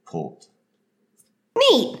pulled.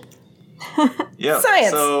 Neat. Yeah.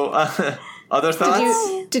 Science. So, other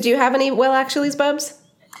thoughts? Did you have any well actuallys, Bubs?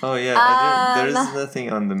 Oh yeah, there's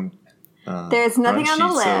nothing on the. There's nothing on the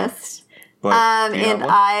list. So, but and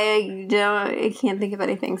I can't think of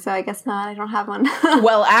anything, so I guess not. I don't have one.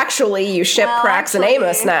 Well, actually, you ship Prax and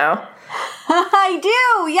Amos now. I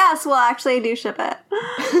do. Yes. Well, actually, I do ship it.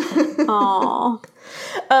 Oh.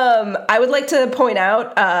 I would like to point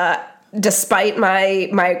out, despite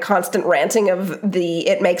my constant ranting of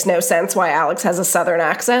it makes no sense why Alex has a Southern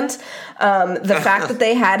accent, the fact that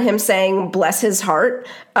they had him saying "bless his heart"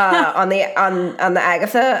 on the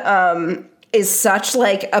Agatha is such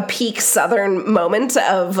like a peak Southern moment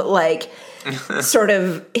of like sort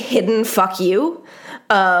of hidden fuck you.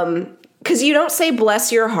 Because you don't say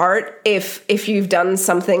 "bless your heart" if you've done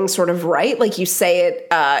something sort of right. Like you say it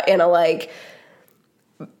in a like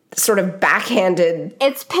sort of backhanded.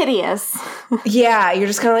 It's piteous. Yeah, you're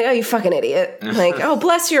just kind of like, oh, you fucking idiot. Like, oh,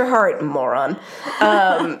 bless your heart, moron.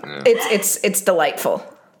 It's delightful.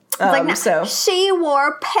 Like, so she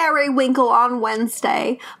wore periwinkle on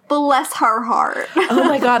Wednesday. Bless her heart. Oh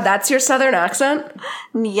my God, that's your Southern accent?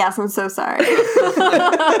 Yes, I'm so sorry.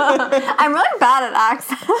 I'm really bad at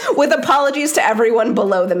accents. With apologies to everyone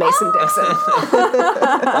below the Mason-Dixon.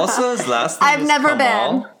 Also, his last name I've is never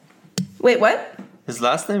Kamal. been. Wait, what? His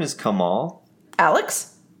last name is Kamal.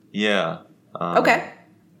 Alex? Yeah. Okay.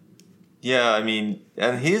 Yeah, I mean,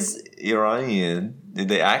 and he's Iranian,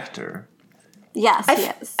 the actor. Yes,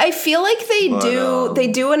 yes. I feel like they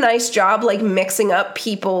do a nice job like mixing up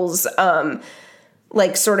people's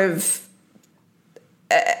like sort of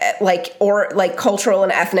like cultural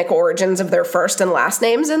and ethnic origins of their first and last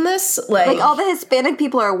names in this. Like all the Hispanic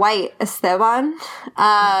people are white. Esteban,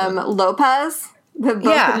 Lopez, they've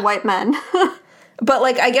both been white men. But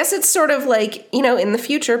like I guess it's sort of like, you know, in the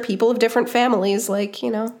future people of different families like,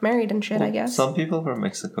 you know, married and shit, well, I guess. Some people from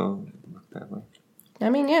Mexico look that way. I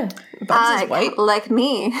mean, yeah. Bubs is white. Like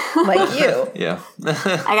me. Like you. Yeah.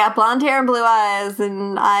 I got blonde hair and blue eyes,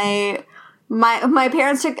 and my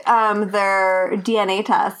parents took their DNA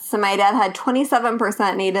tests, and my dad had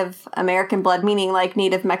 27% Native American blood, meaning like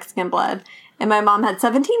Native Mexican blood, and my mom had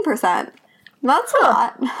 17%. That's a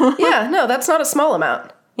lot. Yeah, no, that's not a small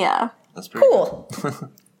amount. Yeah. That's pretty cool.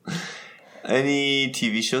 Any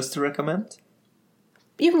TV shows to recommend?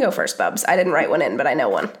 You can go first, Bubs. I didn't write one in, but I know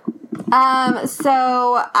one.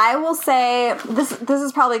 So I will say this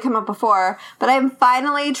has probably come up before, but I'm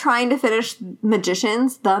finally trying to finish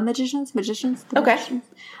Magicians. Okay. Magicians.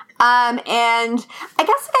 And I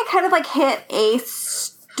guess like I kind of like hit a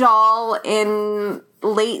stall in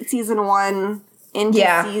late season 1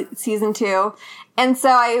 into season 2. And so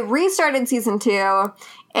I restarted season 2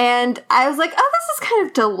 and I was like, oh, this is kind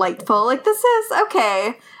of delightful. Like this is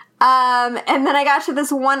okay. And then I got to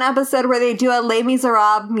this one episode where they do a Les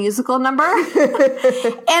Miserables musical number. And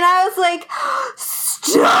I was like,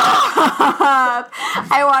 stop!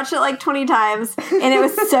 I watched it like 20 times and it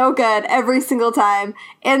was so good every single time.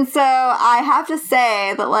 And so I have to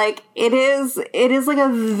say that like, it is like a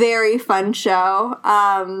very fun show,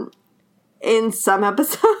 in some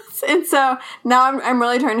episodes. And so now I'm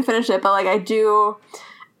really trying to finish it, but like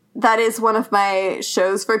that is one of my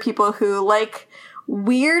shows for people who like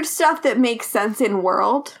weird stuff that makes sense in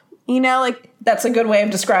world, You know, like... That's a good way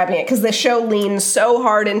of describing it, because the show leans so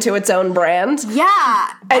hard into its own brand.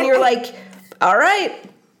 Yeah. And you're like, all right.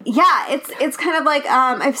 Yeah, it's kind of like,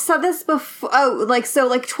 I've said this before,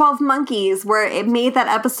 12 Monkeys, where it made that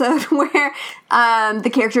episode where the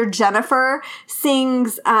character Jennifer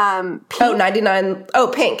sings Pink. 99.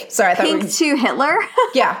 Oh, Pink. Sorry, I thought Pink to Hitler.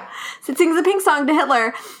 Yeah. So it sings a Pink song to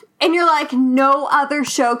Hitler. And you're like, no other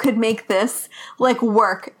show could make this, like,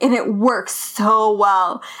 work. And it works so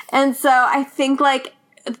well. And so I think, like,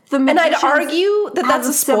 the And I'd argue that that's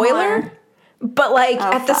a spoiler. But, like,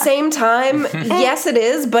 at the same time, yes, it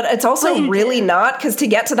is. But it's also really not. Because to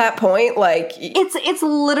get to that point, like... It's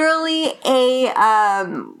literally a,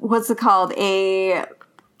 what's it called?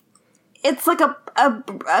 It's like a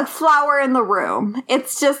flower in the room.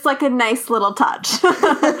 It's just like a nice little touch.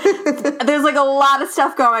 There's like a lot of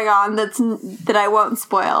stuff going on that I won't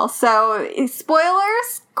spoil. So,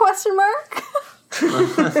 spoilers? Question mark.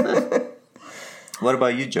 What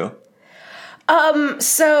about you, Joe?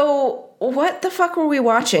 So what the fuck were we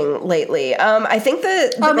watching lately? I think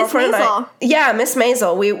the girlfriend Miss Maisel. Yeah, Miss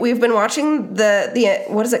Maisel. We've been watching the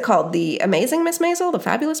what is it called? The Amazing Miss Maisel? The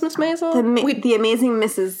Fabulous Miss Maisel? The Amazing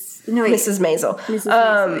Mrs. No, wait. Mrs. Maisel. Mrs.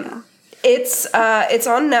 Maisel, yeah. It's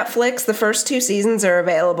on Netflix. The first 2 seasons are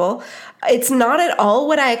available. It's not at all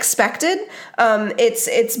what I expected.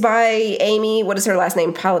 It's by Amy. What is her last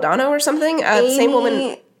name? Palladino or something? Same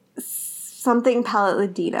woman. Something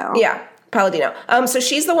Palladino. Yeah, Palladino. So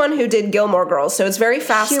she's the one who did Gilmore Girls. So it's very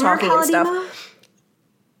fast talking and stuff.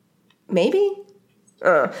 Maybe.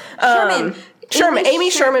 Sherman.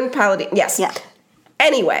 Amy Sherman Palladino. Yes. Yeah.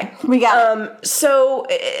 Anyway, we got so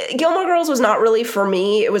Gilmore Girls was not really for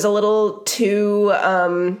me. It was a little too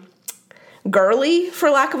girly, for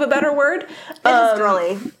lack of a better word. It is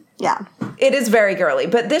girly. Yeah. It is very girly.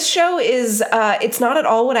 But this show is, it's not at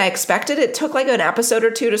all what I expected. It took like an episode or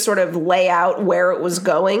 2 to sort of lay out where it was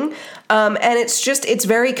going. And it's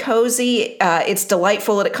very cozy. It's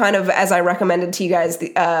delightful. It kind of, as I recommended to you guys,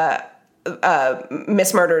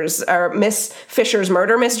 Miss Fisher's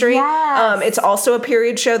Murder Mystery. Yes. It's also a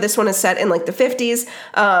period show. This one is set in like the 50s.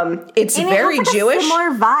 It's very Jewish. A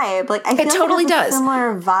similar vibe. Like I feel it totally like does. A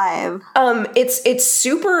similar vibe. It's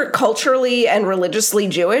super culturally and religiously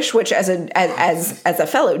Jewish, which as a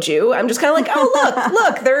fellow Jew, I'm just kind of like, oh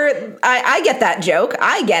look, I get that joke.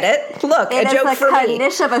 I get it. Look, a joke for me. It's a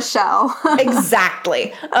niche of a show.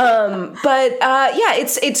 Exactly. But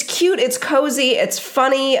it's cute. It's cozy. It's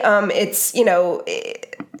funny. It's,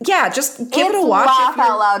 just give it a watch. It's laugh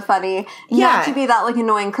out loud funny. Not to be that, like,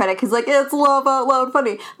 annoying critic who's like, it's laugh out loud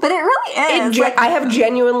funny. But it really is. I have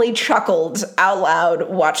genuinely chuckled out loud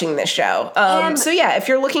watching this show. If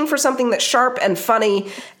you're looking for something that's sharp and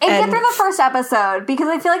funny... And get through the first episode, because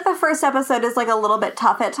I feel like the first episode is, like, a little bit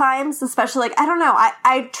tough at times, especially, like, I don't know.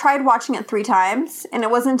 I tried watching it 3 times, and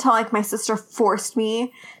it wasn't until, like, my sister forced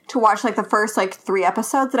me to watch, like, the first, like, 3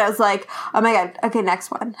 episodes that I was like, oh my god, okay,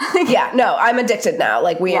 next one. Yeah, no, I'm addicted now.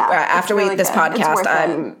 Like, after really this good.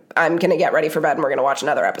 podcast, I'm gonna get ready for bed and we're gonna watch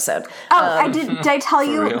another episode. Did I tell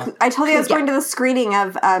you? I told you I was going to the screening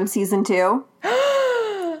of season 2.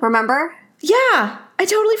 Remember? Yeah, I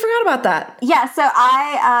totally forgot about that. Yeah,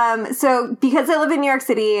 so because I live in New York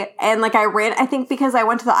City and like I think because I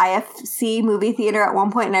went to the IFC movie theater at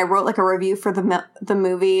one point and I wrote like a review for the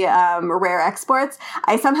movie Rare Exports,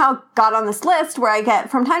 I somehow got on this list where I get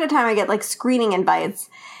from time to time I get like screening invites.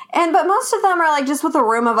 But most of them are like just with a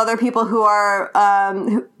room of other people who are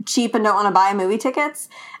cheap and don't want to buy movie tickets.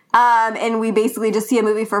 And we basically just see a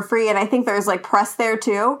movie for free. And I think there's like press there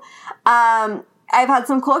too. I've had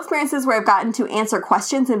some cool experiences where I've gotten to answer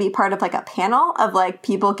questions and be part of like a panel of like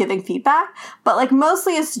people giving feedback. But like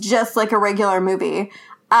mostly it's just like a regular movie.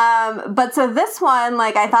 But so this one,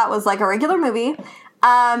 like I thought was like a regular movie.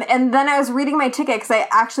 And then I was reading my ticket because I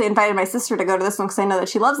actually invited my sister to go to this one because I know that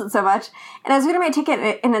she loves it so much. And I was reading my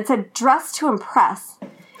ticket and it said dress to impress.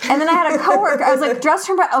 And then I had a coworker, I was like, dress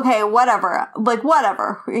to impress, okay, whatever,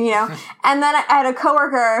 you know? And then I had a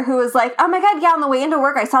coworker who was like, oh my god, yeah, on the way into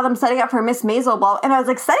work, I saw them setting up for Miss Maisel ball. And I was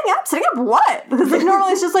like, setting up what? Because like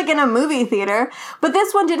normally it's just like in a movie theater. But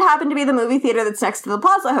this one did happen to be the movie theater that's next to the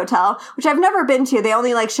Plaza Hotel, which I've never been to. They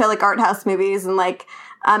only like show like art house movies and like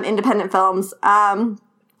independent films. I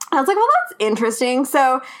was like, well, that's interesting.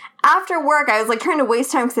 So after work, I was like trying to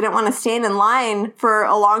waste time because I didn't want to stand in line for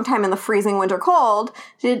a long time in the freezing winter cold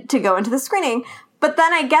to go into the screening. But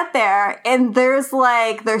then I get there and there's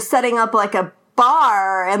like, they're setting up like a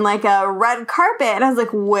bar and like a red carpet. And I was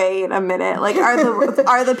like, wait a minute. Like,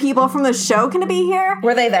 are the people from the show going to be here?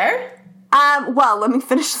 Were they there? Well, let me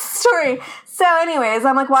finish the story. So anyways,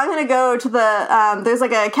 I'm like, well, I'm going to go to the, there's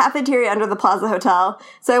like a cafeteria under the Plaza Hotel.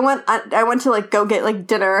 So I went to like go get like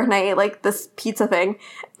dinner and I ate like this pizza thing.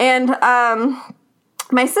 And,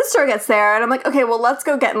 my sister gets there and I'm like, okay, well, let's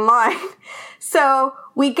go get in line. So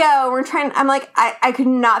we go, we're trying, I'm like, I could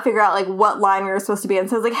not figure out like what line we were supposed to be in.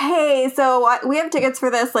 So I was like, hey, so we have tickets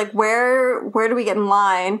for this. Like, where do we get in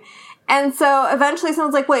line? And so eventually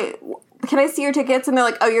someone's like, wait, can I see your tickets? And they're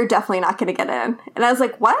like, oh, you're definitely not going to get in. And I was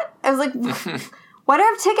like, what? I was like, why do I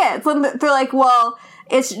have tickets? And they're like, well,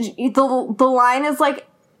 it's the line is like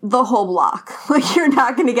the whole block. Like, you're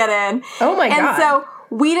not going to get in. Oh my God. And so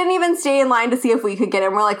we didn't even stay in line to see if we could get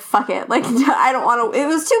in. We're like, fuck it. Like, I don't want to. It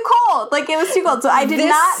was too cold. Like, it was too cold. So I did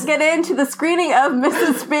not get into the screening of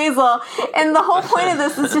Mrs. Basil. And the whole point of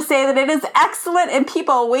this is to say that it is excellent and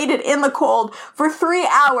people waited in the cold for 3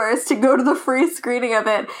 hours to go to the free screening of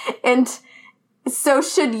it. And so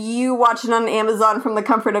should you watch it on Amazon from the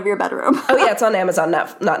comfort of your bedroom. Oh, yeah, it's on Amazon,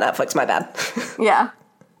 not Netflix. My bad. Yeah.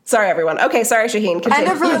 Sorry, everyone. Okay, sorry, Shaheen. Continue. I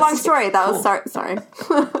had a really long story. That was sorry.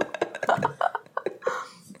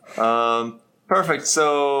 Perfect.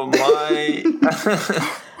 So my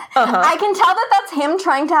I can tell that that's him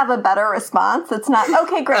trying to have a better response. It's not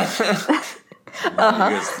okay. Great.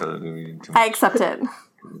 I accept it.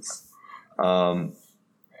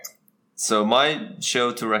 So my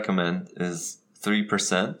show to recommend is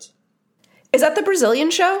 3%. Is that the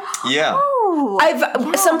Brazilian show? Yeah.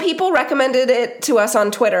 Oh, some people recommended it to us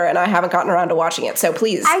on Twitter, and I haven't gotten around to watching it. So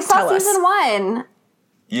please, I saw tell us. season 1.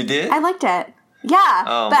 You did? I liked it. Yeah,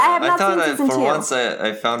 but I have not seen season 2. For once,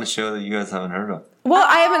 I found a show that you guys haven't heard of. Well,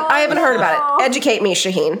 I haven't heard about it. Educate me,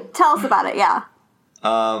 Shaheen. Tell us about it. Yeah.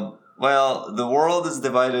 Well, the world is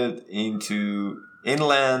divided into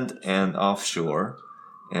inland and offshore,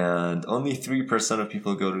 and only 3% of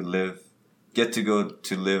people get to go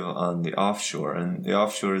to live on the offshore. And the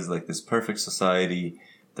offshore is like this perfect society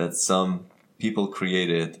that some people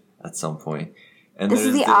created at some point. And this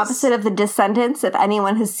is the opposite of The Descendants, if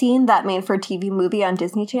anyone has seen that made-for-TV movie on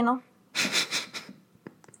Disney Channel.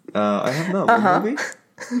 I have not. What movie?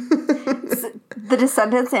 The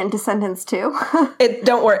Descendants and Descendants 2.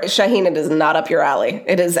 Don't worry, Shaheen, it is not up your alley.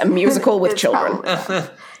 It is a musical with children.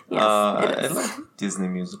 Yes, I like Disney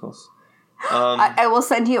musicals. I will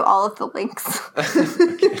send you all of the links. If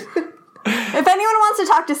anyone wants to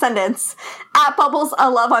talk Descendants,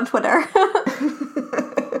 @Bubbles_Love on Twitter.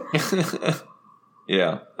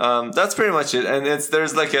 Yeah, that's pretty much it. And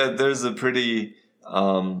there's a pretty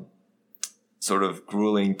sort of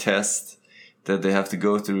grueling test that they have to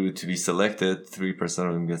go through to be selected. 3%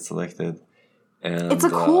 of them get selected, and it's a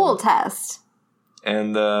cool test.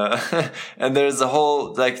 And and there's a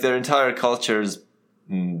whole their entire culture is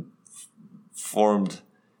formed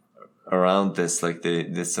around this. Like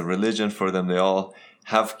it's a religion for them. They all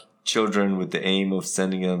have children with the aim of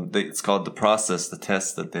sending them. It's called the process, the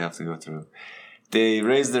test that they have to go through. They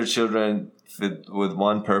raise their children with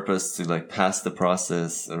one purpose to pass the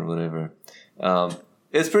process or whatever.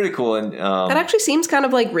 It's pretty cool, and that actually seems kind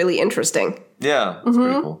of really interesting. Yeah, it's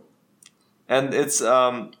pretty cool. And it's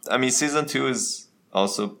season 2 is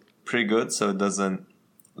also pretty good, so it doesn't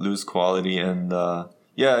lose quality. And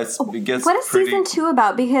it gets. What is season 2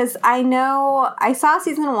 about? Because I know I saw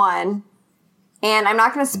season 1, and I'm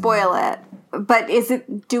not going to spoil it. But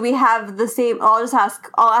do we have the same? I'll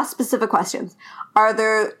ask specific questions. Are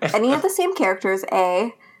there any of the same characters?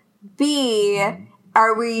 A. B.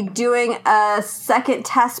 Are we doing a second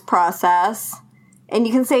test process? And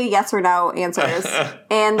you can say yes or no answers.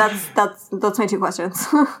 And that's my 2 questions.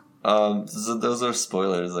 So those are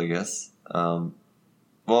spoilers, I guess.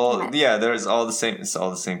 There's all the same. It's all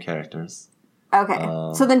the same characters. Okay.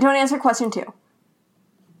 So then don't answer question 2.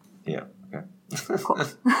 Yeah. Okay. Cool.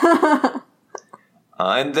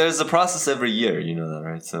 And there's a process every year, you know that,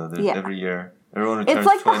 right? So every year, everyone who turns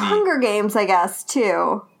 20... It's like the Hunger Games, I guess,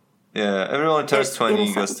 too. Yeah, everyone who turns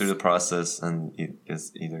 20 goes through the process and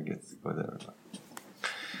either gets to go there or not.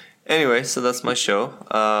 Anyway, so that's my show.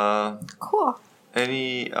 Cool.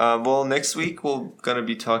 Next week we're going to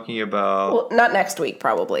be talking about... Well, not next week,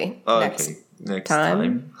 probably. Okay, next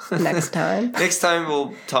time. Next time. Next time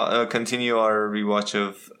we'll continue our rewatch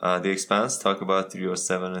of The Expanse, talk about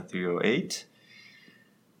 307 and 308.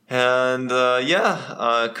 And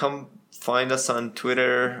come find us on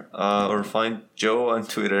Twitter or find Joe on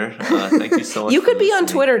Twitter. Thank you so much. You could be on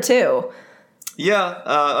Twitter too. Yeah,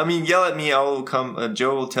 yell at me. I will come.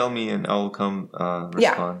 Joe will tell me, and I will come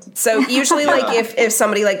respond. Yeah. So usually, if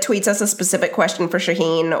somebody tweets us a specific question for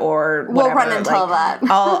Shaheen or whatever, we'll run and tell that.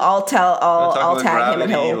 I'll tag him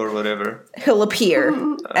and or whatever. He'll appear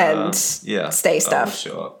and say stuff.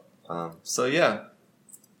 Show up. So yeah,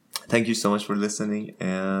 thank you so much for listening,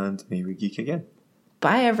 and may we geek again.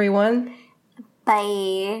 Bye, everyone.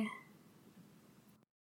 Bye.